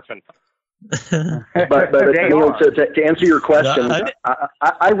 failure's an orphan. but to answer your question,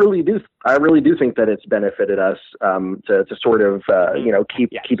 I really do think that it's benefited us to sort of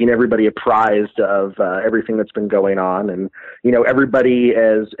keeping everybody apprised of everything that's been going on, and everybody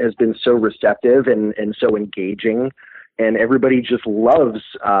has been so receptive and so engaging, and everybody just loves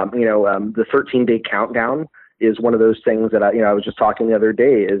the 13-day countdown is one of those things that I was just talking the other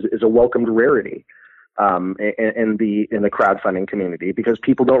day is a welcomed rarity. In the crowdfunding community, because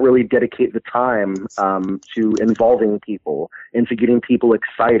people don't really dedicate the time to involving people and to getting people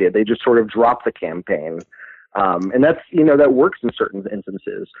excited. They just sort of drop the campaign. And that's, that works in certain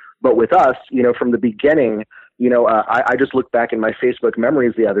instances. But with us, from the beginning, I just looked back in my Facebook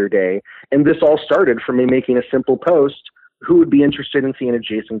memories the other day, and this all started from me making a simple post who would be interested in seeing a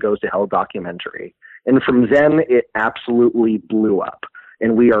Jason Goes to Hell documentary? And from then, it absolutely blew up.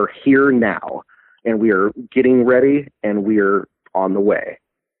 And we are here now, and we are getting ready, and we are on the way.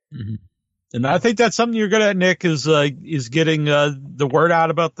 Mm-hmm. And I think that's something you're good at, Nick, is getting the word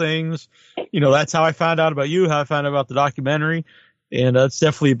out about things. That's how I found out about you, how I found out about the documentary, and that's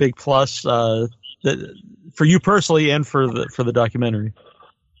definitely a big plus for you personally and for the documentary.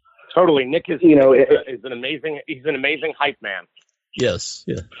 Totally, Nick is he's an amazing hype man. Yes,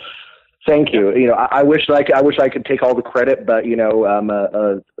 yeah. Thank you. I wish I could take all the credit, but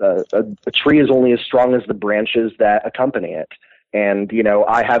a tree is only as strong as the branches that accompany it. And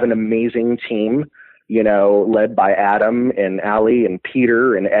I have an amazing team, led by Adam and Allie and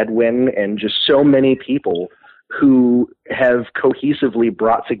Peter and Edwin and just so many people who have cohesively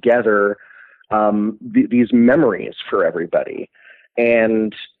brought together these memories for everybody.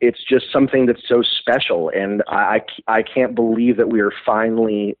 And it's just something that's so special. And I can't believe that we are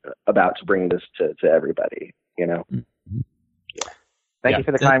finally about to bring this to everybody, Mm-hmm. Thank you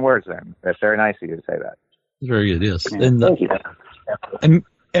for the kind words, then. That's very nice of you to say that. Very good, yes. Yeah, thank you.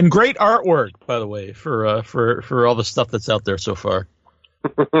 And great artwork, by the way, for all the stuff that's out there so far.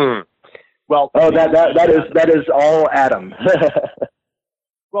 Well, that is all Adam.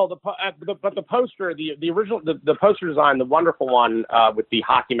 Well, the poster, the original, the poster design, the wonderful one with the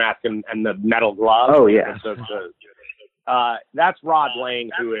hockey mask and the metal glove. Oh yeah. That's Rod Lane,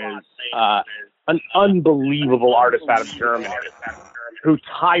 who is an unbelievable artist out of Germany, who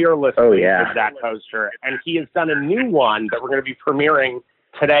tirelessly did that poster, and he has done a new one that we're going to be premiering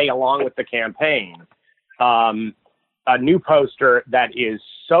today along with the campaign. A new poster that is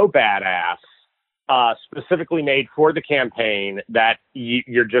so badass, specifically made for the campaign, that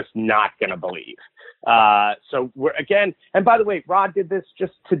you're just not going to believe. So we're again, and by the way, Rod did this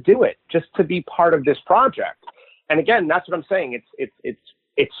just to do it, just to be part of this project. And again, that's what I'm saying.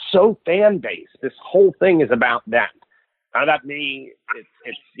 It's so fan based. This whole thing is about them. Not about me.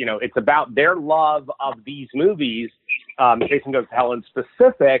 It's about their love of these movies, Jason Goes to Hell in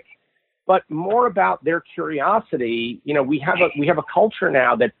specific, but more about their curiosity. We have a culture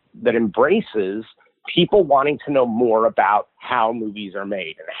now that embraces people wanting to know more about how movies are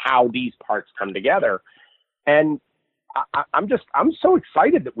made and how these parts come together. And I'm so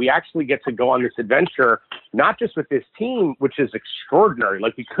excited that we actually get to go on this adventure, not just with this team, which is extraordinary.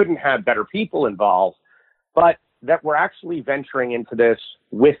 Like, we couldn't have better people involved, but that we're actually venturing into this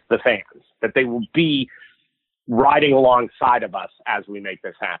with the fans, that they will be riding alongside of us as we make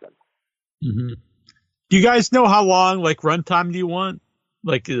this happen. Mm-hmm. Do you guys know how long, runtime do you want?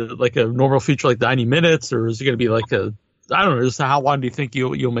 Like a normal feature, like 90 minutes, or is it going to be I don't know, just how long do you think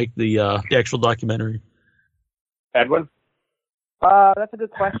you'll make the actual documentary? Edwin? That's a good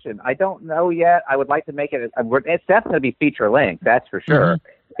question. I don't know yet. I would like to make it. It's definitely going to be feature length. That's for sure.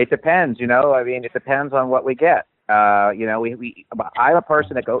 Mm-hmm. It depends. It depends on what we get. I'm a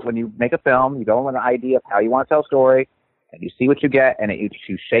person that goes, when you make a film, you go in with an idea of how you want to tell a story, and you see what you get, and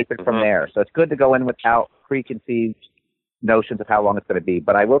you shape it from there. So it's good to go in without preconceived notions of how long it's going to be.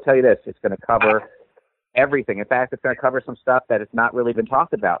 But I will tell you this: it's going to cover everything. In fact, it's going to cover some stuff that has not really been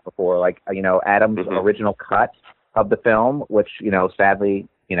talked about before, like Adam's original cut of the film, which sadly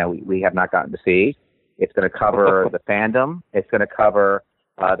we have not gotten to see. It's going to cover the fandom. It's going to cover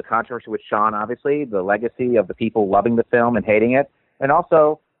the controversy with Sean, obviously, the legacy of the people loving the film and hating it, and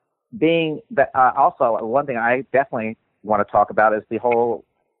also also one thing I definitely want to talk about is the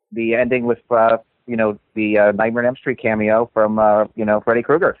ending with the Nightmare on Elm Street cameo from Freddy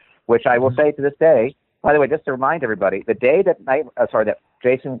Krueger, which I will say to this day. By the way, just to remind everybody, the day that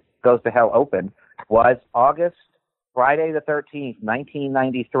Jason Goes to Hell opened was Friday the 13th,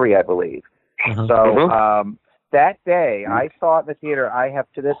 1993, I believe. Mm-hmm. So that day, I saw it in the theater. I have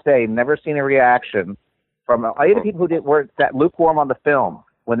to this day never seen a reaction from any of the people who were that lukewarm on the film.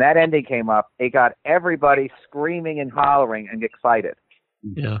 When that ending came up, it got everybody screaming and hollering and excited.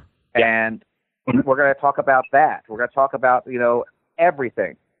 Yeah. And we're going to talk about that. We're going to talk about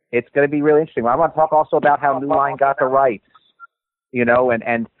everything. It's going to be really interesting. I want to talk also about how New Line got the rights,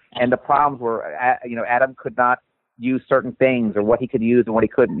 and the problems were, Adam could not use certain things, or what he could use and what he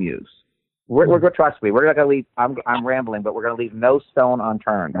couldn't use. We're going to trust me. We're going to leave. I'm rambling, but we're going to leave no stone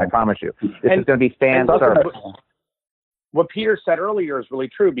unturned. I promise you. This is going to be fan service. What Peter said earlier is really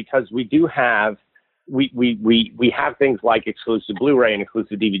true, because we do have we have things like exclusive Blu-ray and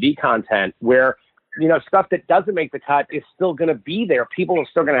exclusive DVD content where stuff that doesn't make the cut is still going to be there. People are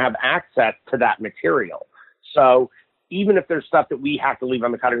still going to have access to that material. So even if there's stuff that we have to leave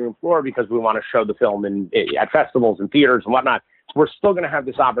on the cutting room floor because we want to show the film at festivals and theaters and whatnot, we're still going to have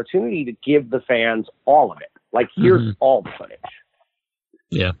this opportunity to give the fans all of it. Like, here's all the footage.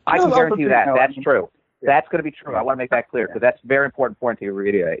 Yeah. I can guarantee you that. That's true. Yeah. That's going to be true. I want to make that clear because that's a very important point to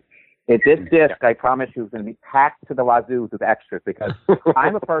reiterate. This disc, I promise you, is going to be packed to the wazoo with extras because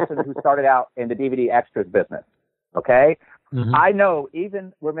I'm a person who started out in the DVD extras business. Okay? Mhm. I know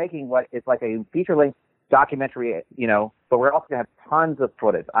even we're making what is like a feature-length documentary, but we're also going to have tons of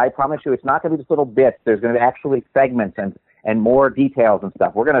footage. I promise you it's not going to be just little bits. There's going to be actually segments and more details and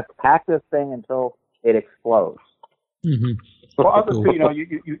stuff. We're going to pack this thing until it explodes. Mhm. Well, also, too,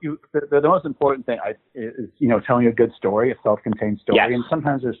 the most important thing is telling a good story, a self-contained story. Yes. And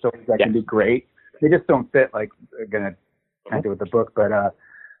sometimes there's stories that can be great. They just don't fit, like, they're going to kind of do with the book. But,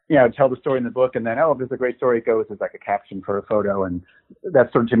 tell the story in the book, and then, if there's a great story, it goes as, like, a caption for a photo. And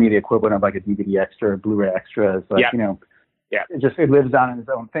that's sort of, to me, the equivalent of, like, a DVD extra, a Blu-ray extra. It's like, it lives on in its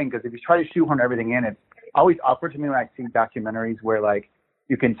own thing. Because if you try to shoehorn everything in, it's always awkward to me when I see documentaries where, like,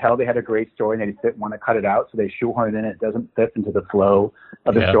 you can tell they had a great story and they just didn't want to cut it out, so they shoehorn it in. It doesn't fit into the flow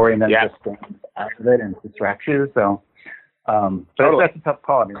of the story, and then it just stands out of it and distracts you. So, that's a tough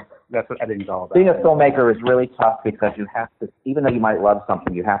call. I mean, that's what editing's all about. Being a filmmaker is really tough because you have to, even though you might love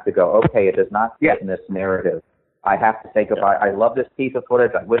something, you have to go, okay, it does not fit in this narrative. I have to say goodbye. I love this piece of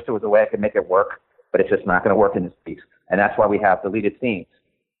footage. I wish there was a way I could make it work, but it's just not going to work in this piece. And that's why we have deleted scenes.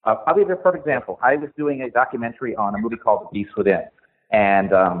 I'll give you a perfect example. I was doing a documentary on a movie called The Beast Within.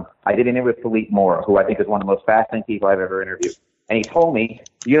 And I did an interview with Philippe Moore, who I think is one of the most fascinating people I've ever interviewed. And he told me,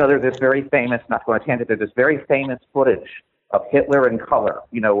 there's this very famous, not going to tangent, there's this very famous footage of Hitler in color,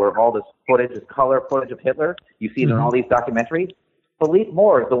 where all this footage is color footage of Hitler. You see it in all these documentaries. Philippe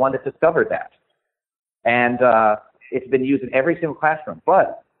Moore is the one that discovered that. And it's been used in every single classroom.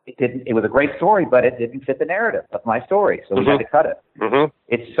 But it was a great story, but it didn't fit the narrative of my story, so we had to cut it. Mm-hmm.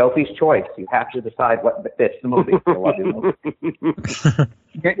 It's Sophie's choice. You have to decide what fits the movie.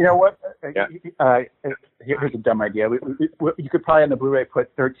 You know what? Here's a dumb idea. You could probably on the Blu-ray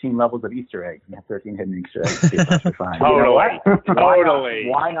put 13 levels of Easter eggs. You have 13 hidden Easter eggs. See if that's fine. Totally.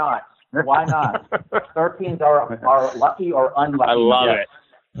 Why not? 13s are lucky or unlucky. I love it.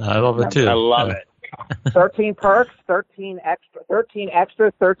 I love it too. I love it. 13 perks, 13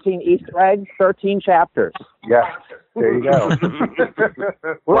 extras, 13 Easter eggs, 13 chapters. Yeah, there you go.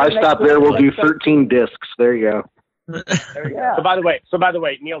 Why stop there? We'll do 13 discs. There you go. Yeah. So by the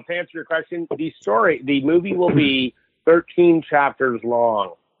way, Neil, to answer your question, the movie will be 13 chapters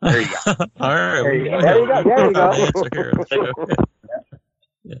long. There you go. All right. There you go.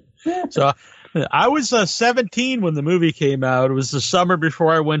 Yeah. So I was 17 when the movie came out. It was the summer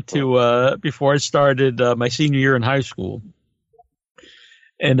before I started my senior year in high school.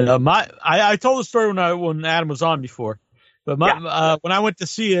 And I told the story when Adam was on before. But when I went to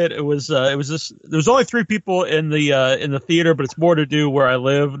see it, it was there was only 3 people in the theater, but it's more to do where I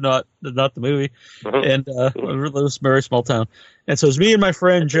live, not the movie. And it was a very small town. And so it was me and my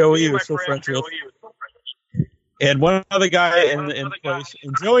friend Joey, who was still friends with. And one other guy in the place,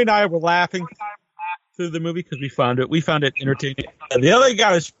 and Joey and I were laughing through the movie because we found it entertaining. And the other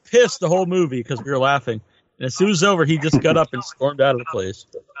guy was pissed the whole movie because we were laughing. And as soon as it was over, he just got up and stormed out of the place.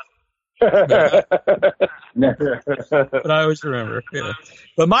 But I always remember. Yeah.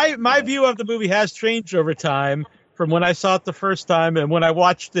 But my view of the movie has changed over time from when I saw it the first time and when I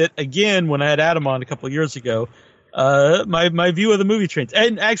watched it again when I had Adam on a couple of years ago. My view of the movie changed,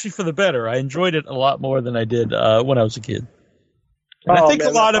 and actually for the better. I enjoyed it a lot more than I did when I was a kid. And I think a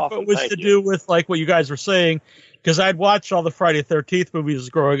lot of it was to do with like what you guys were saying, because I'd watched all the Friday the 13th movies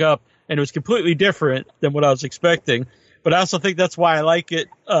growing up, and it was completely different than what I was expecting. But I also think that's why I like it.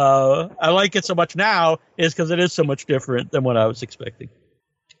 I like it so much now is because it is so much different than what I was expecting.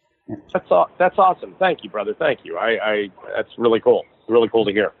 That's awesome. Thank you, brother. Thank you. That's really cool. Really cool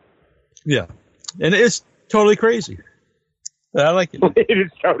to hear. Yeah, and it's totally crazy. But I like it. It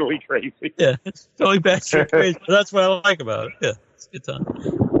is totally crazy. Yeah, it's totally batshit crazy. But that's what I like about it. Yeah, it's a good time.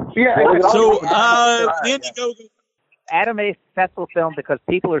 Yeah. So, Indiegogo. Adam a successful film because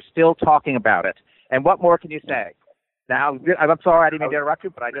people are still talking about it. And what more can you say? Now, I'm sorry I didn't mean to interrupt you,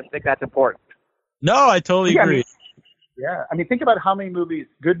 but I just think that's important. No, I totally agree. I mean, think about how many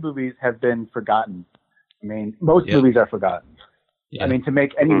good movies have been forgotten. I mean, most movies are forgotten. Yeah. I mean, to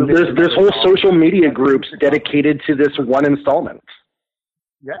make any movie... There's whole social media groups dedicated to this one installment.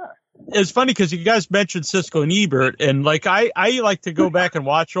 Yeah. It's funny because you guys mentioned Siskel and Ebert, and like I like to go back and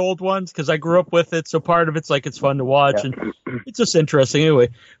watch old ones because I grew up with it, so part of it's like it's fun to watch, and it's just interesting anyway.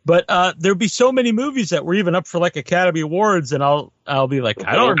 But there'd be so many movies that were even up for like Academy Awards, and I'll be like,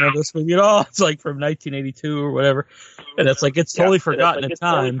 I don't remember this movie at all. It's like from 1982 or whatever, and it's like it's totally forgotten in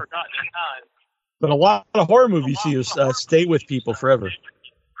time. But a lot of horror movies stay with people forever.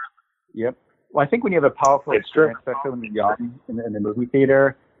 Yep. Well, I think when you have a powerful It's true. experience, especially when you're young in the movie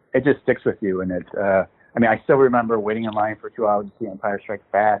theater, it just sticks with you. And I mean, I still remember waiting in line for 2 hours to see Empire Strikes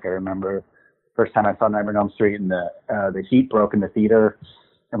Back. I remember first time I saw Nightmare on Elm Street, and the heat broke in the theater,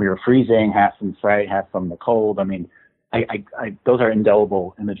 and we were freezing, half from fright, half from the cold. I mean, I those are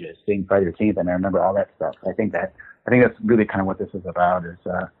indelible images. Seeing Friday the 13th, and I remember all that stuff. I think that's really kind of what this is about. Is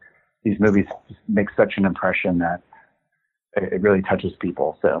these movies just make such an impression that it really touches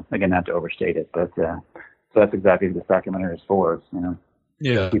people. So again, not to overstate it, but so that's exactly what this documentary is for.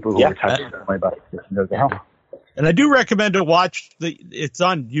 Yeah. People who are touched by this knows the hell. And I do recommend to watch it's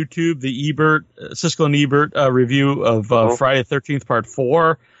on YouTube, the Ebert, Siskel and Ebert review of Friday the 13th Part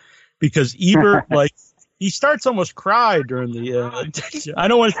 4, because Ebert, like, he starts almost cry during the, I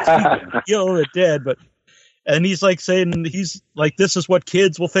don't want to kill the dead, and he's like saying, he's like, this is what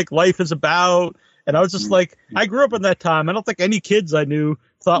kids will think life is about. And I was just like, I grew up in that time. I don't think any kids I knew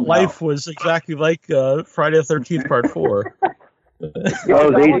thought life was exactly like Friday the 13th Part 4.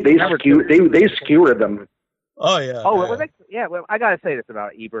 They skewered them. Oh, yeah. Oh, well, I got to say this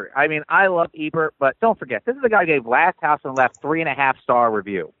about Ebert. I mean, I love Ebert, but don't forget, this is the guy who gave Last House on the Left 3.5-star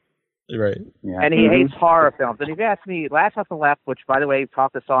review. Right. Yeah. And he hates horror films. And if you ask me, Last House on the Left, which, by the way,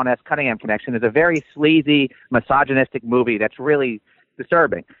 talked to Saw S. Cunningham Connection, is a very sleazy, misogynistic movie that's really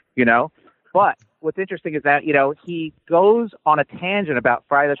disturbing, But what's interesting is that, he goes on a tangent about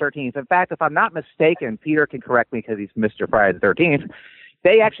Friday the 13th. In fact, if I'm not mistaken, Peter can correct me because he's Mr. Friday the 13th,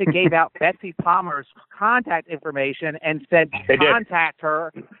 they actually gave out Betsy Palmer's contact information and said contact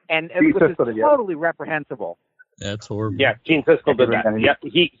her, and which is totally reprehensible. That's horrible. Yeah, Gene Siskel did that.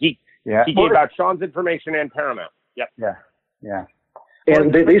 Yeah, he gave out Sean's information and Paramount. Yep. Yeah.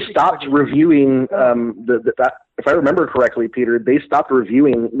 And they stopped reviewing if I remember correctly, Peter, they stopped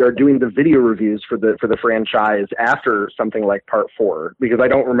reviewing or doing the video reviews for the franchise after something like Part 4, because I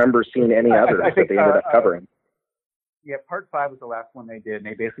don't remember seeing any others that they ended up covering. Yeah, Part 5 was the last one they did, and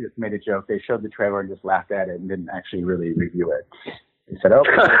they basically just made a joke. They showed the trailer and just laughed at it and didn't actually really review it. They said, "Oh,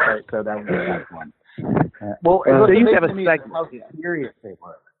 okay, so that was the last one." They used to have a segment. How serious they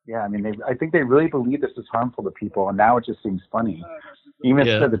were. Yeah, I mean, I think they really believe this is harmful to people, and now it just seems funny. Even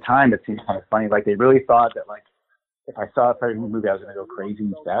at the time, it seems kind of funny. Like, they really thought that, like, if I saw a Friday movie, I was going to go crazy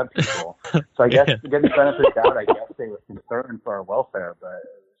and stab people. So I guess, to get the benefit of the doubt, I guess they were concerned for our welfare, but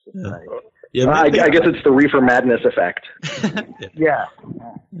it was just like... I guess it's the Reefer Madness effect. Yeah,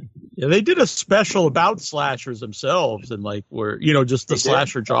 they did a special about slashers themselves, and, like, where, just the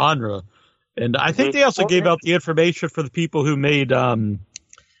slasher genre. And I think they also gave out the information for the people who made Silent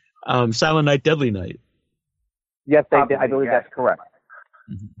Night, Deadly Night. Yes, they did. I believe that's correct.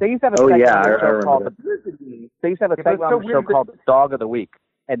 They used to have a segment on the show called Dog of the Week,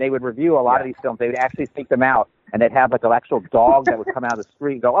 and they would review a lot of these films. They would actually take them out, and they'd have like an actual dog that would come out of the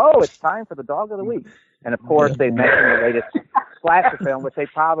street and go, "Oh, it's time for the Dog of the Week." And of course, they mentioned the latest slasher film, which they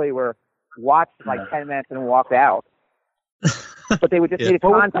probably watched like 10 minutes and walked out. But they would just need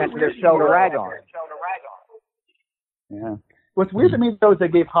content for their show to rag on. Yeah. What's weird to me, though, is they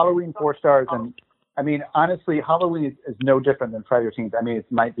gave Halloween 4 stars, and I mean, honestly, Halloween is no different than Friday the 13th. I mean,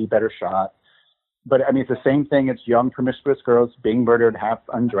 it might be better shot, but I mean, it's the same thing. It's young, promiscuous girls being murdered, half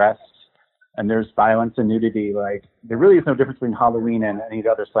undressed, and there's violence and nudity. Like, there really is no difference between Halloween and any of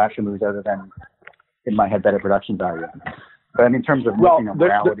the other slasher movies, other than it might have better production value. But I mean, in terms of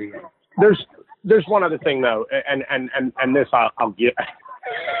morality, there's one other thing though, and this I'll give.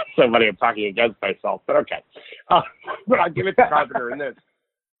 So funny, I'm talking against myself, but okay. But I'll give it to Carpenter in this.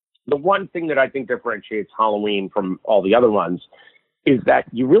 The one thing that I think differentiates Halloween from all the other ones is that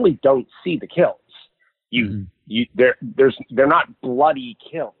you really don't see the kills. They're not bloody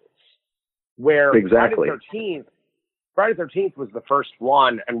kills. Where exactly. Friday the 13th was the first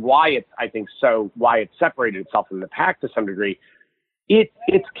one, and why it separated itself from the pack to some degree.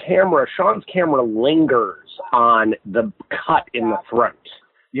 Sean's camera lingers on the cut in the throat.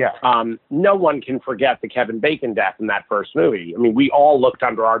 Yeah. No one can forget the Kevin Bacon death in that first movie. I mean, we all looked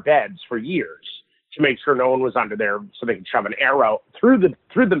under our beds for years to make sure no one was under there, so they could shove an arrow through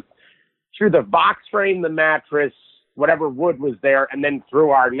the box frame, the mattress, whatever wood was there, and then through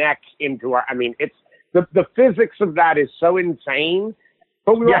our neck into our. I mean, it's the physics of that is so insane,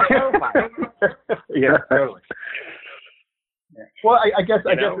 but we were all terrified. Yeah, totally. Yeah. Well, I guess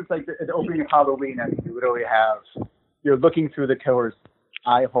it's like the opening of Halloween, and you literally you're looking through the killer's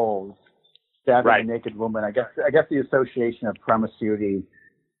eye holes, stabbing a naked woman. I guess the association of promiscuity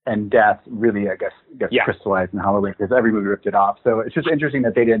and death really, gets crystallized in Halloween, because every movie ripped it off. So it's just interesting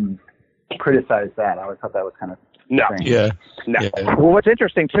that they didn't criticize that. I always thought that was kind of strange. Yeah. Well, what's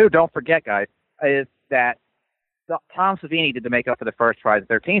interesting too, don't forget, guys, is that Tom Savini did the makeup for the first Friday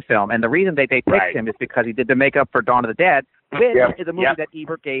the 13th film, and the reason they picked him is because he did the makeup for Dawn of the Dead, which is a movie that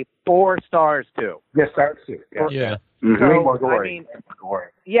Ebert gave 4 stars to. Yes, stars too. Yeah. So, Way more gory. I mean,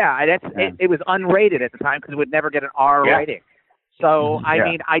 it was unrated at the time because it would never get an R rating. So, I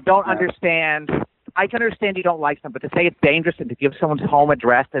mean, I don't understand. I can understand you don't like something, but to say it's dangerous and to give someone's home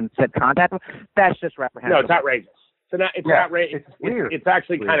address and said contact them, that's just reprehensible. No, it's outrageous. It's outrageous. It's weird. It's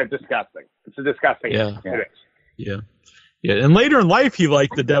actually kind of disgusting. It's a disgusting. Yeah. It is. Yeah. And later in life, he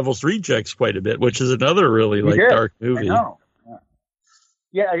liked The Devil's Rejects quite a bit, which is another really dark movie. I know.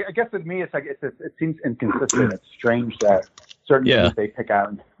 Yeah, I guess with me, it's like it seems inconsistent. It's strange that certain movies they pick out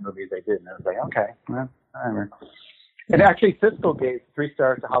and movies they didn't. I was like, okay, well, whatever. And actually, Siskel gave 3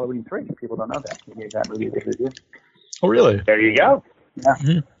 stars to Halloween 3. People don't know that. He gave that movie a good review. Oh, really? There you go. Yeah.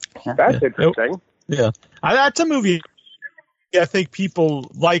 Mm-hmm. That's interesting. Yeah. That's a movie I think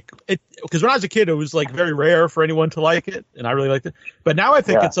people like it, because when I was a kid, it was like very rare for anyone to like it, and I really liked it. But now I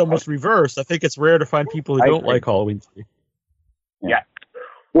think it's almost reversed. I think it's rare to find people who don't like Halloween 3. Yeah.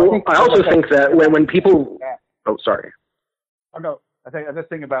 Well, I also think that when people... Oh, sorry. Oh, no. I just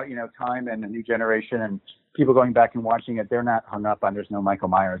think about, time and the new generation and people going back and watching it. They're not hung up on there's no Michael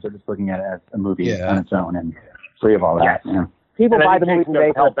Myers. They're just looking at it as a movie on its own and free of all that. Yeah. People buy the movie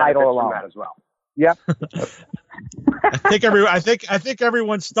today for the title alone. That as well. Yeah. I think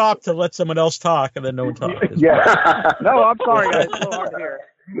everyone stopped to let someone else talk, and then no one talked. Yeah. No, I'm sorry, guys. It's so hard to hear.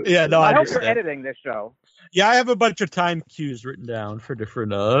 Yeah, no, I hope you're editing this show. Yeah, I have a bunch of time cues written down for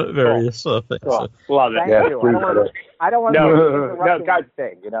different various things. Cool. Love it. Thank you. I don't want to guys,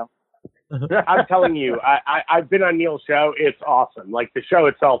 thing, I'm telling you, I've been on Neil's show. It's awesome. Like, the show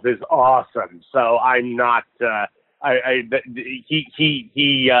itself is awesome. So I'm not. He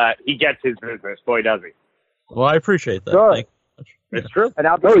gets his business. Boy, does he. Well, I appreciate that. Sure. It's true.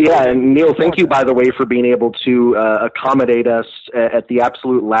 And Neil, thank you, by the way, for being able to accommodate us at the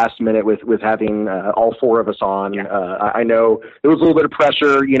absolute last minute with having all 4 of us on. Yeah. I know there was a little bit of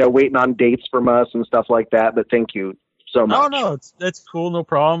pressure, waiting on dates from us and stuff like that, but thank you so much. No, it's cool, no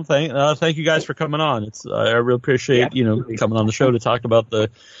problem. Thank you guys for coming on. I really appreciate coming on the show to talk about the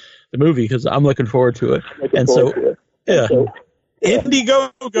movie because I'm looking forward to it.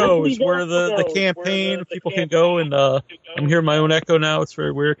 Indiegogo is where the campaign people can go, and I'm hearing my own echo now. It's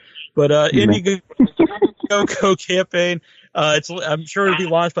very weird, but Indiegogo campaign. I'm sure it'll be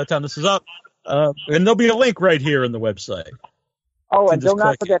launched by the time this is up, and there'll be a link right here in the website. Oh, and do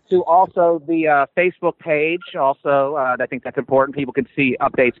not forget to also the Facebook page. Also, I think that's important. People can see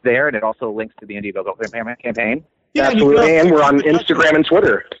updates there, and it also links to the Indiegogo campaign. Yeah, absolutely, and we're on Instagram and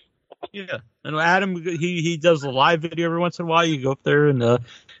Twitter. Yeah, and Adam, he does a live video every once in a while. You go up there, and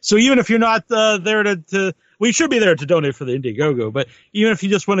so even if you're not there to we should be there to donate for the Indiegogo, but even if you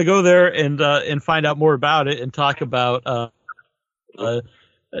just want to go there and find out more about it and talk about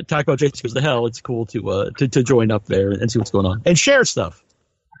JC Goes to Hell, it's cool to join up there and see what's going on and share stuff.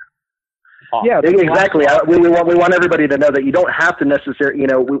 Yeah, exactly. We want everybody to know that you don't have to necessarily,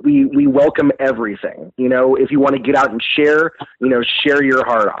 we welcome everything. If you want to get out and share, share your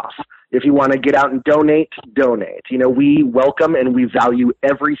heart off. If you want to get out and donate. We welcome and we value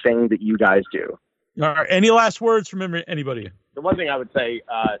everything that you guys do. All right. Any last words from anybody? The one thing I would say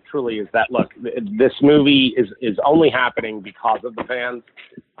truly is that, look, this movie is only happening because of the fans.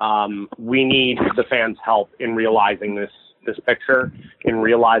 We need the fans' help in realizing this picture, in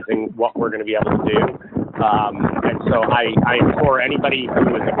realizing what we're going to be able to do. And so I implore anybody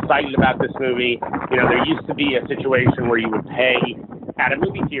who is excited about this movie, there used to be a situation where you would pay at a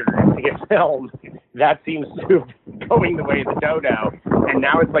movie theater to get filmed. That seems to be going the way of the dodo. And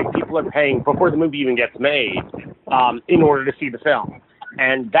now it's like people are paying before the movie even gets made in order to see the film.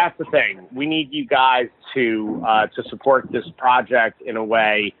 And that's the thing. We need you guys to support this project in a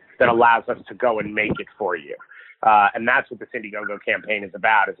way that allows us to go and make it for you. And that's what the Indiegogo campaign is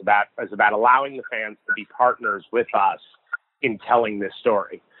about. It's about allowing the fans to be partners with us in telling this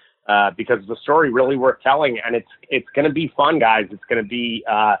story, because the story really worth telling, and it's going to be fun, guys. It's going to be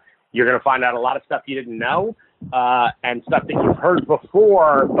you're going to find out a lot of stuff you didn't know, and stuff that you've heard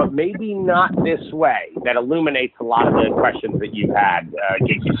before, but maybe not this way. That illuminates a lot of the questions that you've had.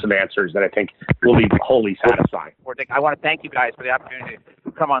 Gives you some answers that I think will be wholly satisfying. I want to thank you guys for the opportunity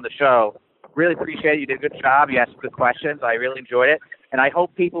to come on the show. Really appreciate it. You did a good job. You asked good questions. I really enjoyed it. And I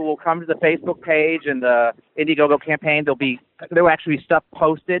hope people will come to the Facebook page and the Indiegogo campaign. There will actually be stuff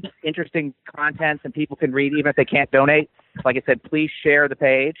posted, interesting content, and people can read even if they can't donate. Like I said, please share the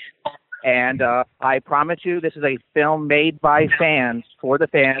page. And I promise you, this is a film made by fans for the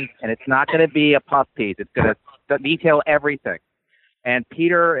fans, and it's not going to be a puff piece. It's going to detail everything. And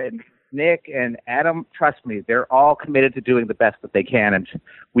Peter and Nick, and Adam, trust me, they're all committed to doing the best that they can, and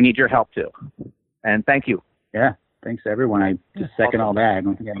we need your help too. And thank you. Yeah, thanks everyone. I just second all that. I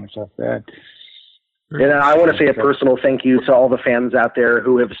don't think I have much else to add. And I want to say a personal thank you to all the fans out there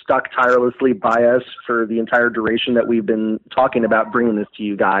who have stuck tirelessly by us for the entire duration that we've been talking about bringing this to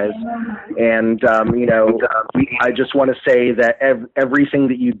you guys. And, I just want to say that everything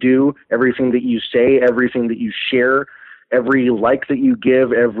that you do, everything that you say, everything that you share, every like that you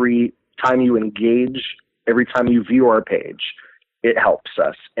give, every time you engage, every time you view our page, it helps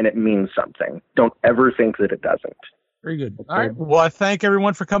us and it means something. Don't ever think that it doesn't. Very good. All right. Well, I thank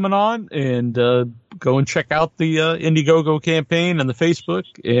everyone for coming on, and go and check out the Indiegogo campaign and the Facebook,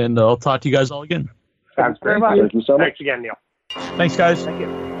 and I'll talk to you guys all again. Sounds great. Thank you so much. Thanks again, Neil. Thanks, guys. Thank you.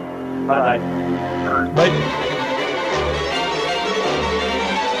 Bye. Bye.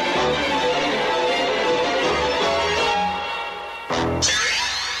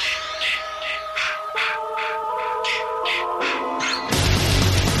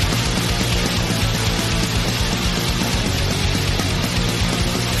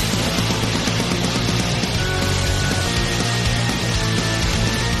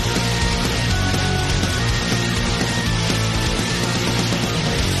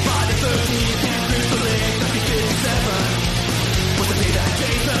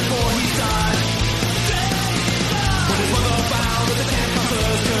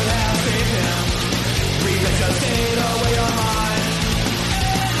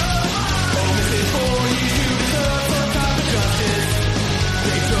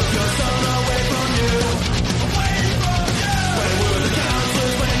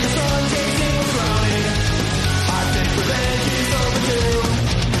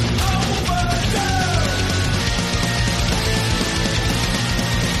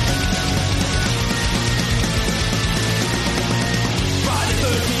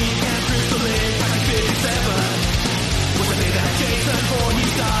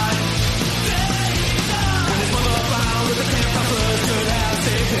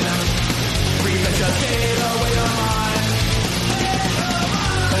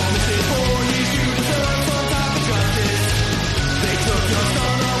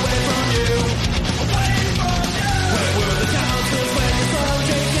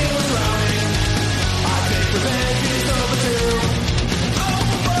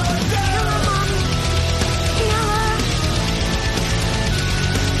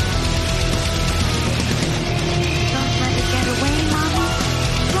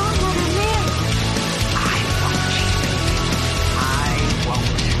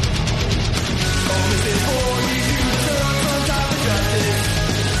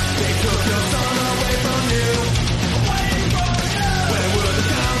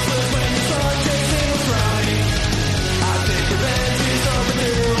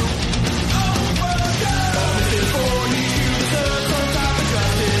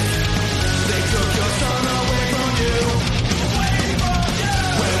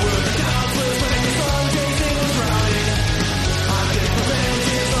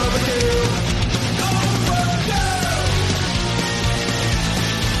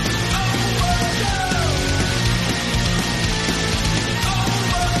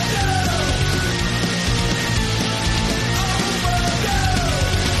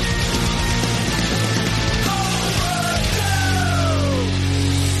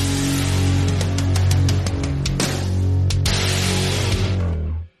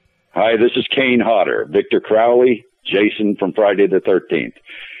 Hi, this is Kane Hodder, Victor Crowley, Jason from Friday the 13th.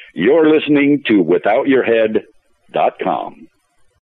 You're listening to WithoutYourHead.com.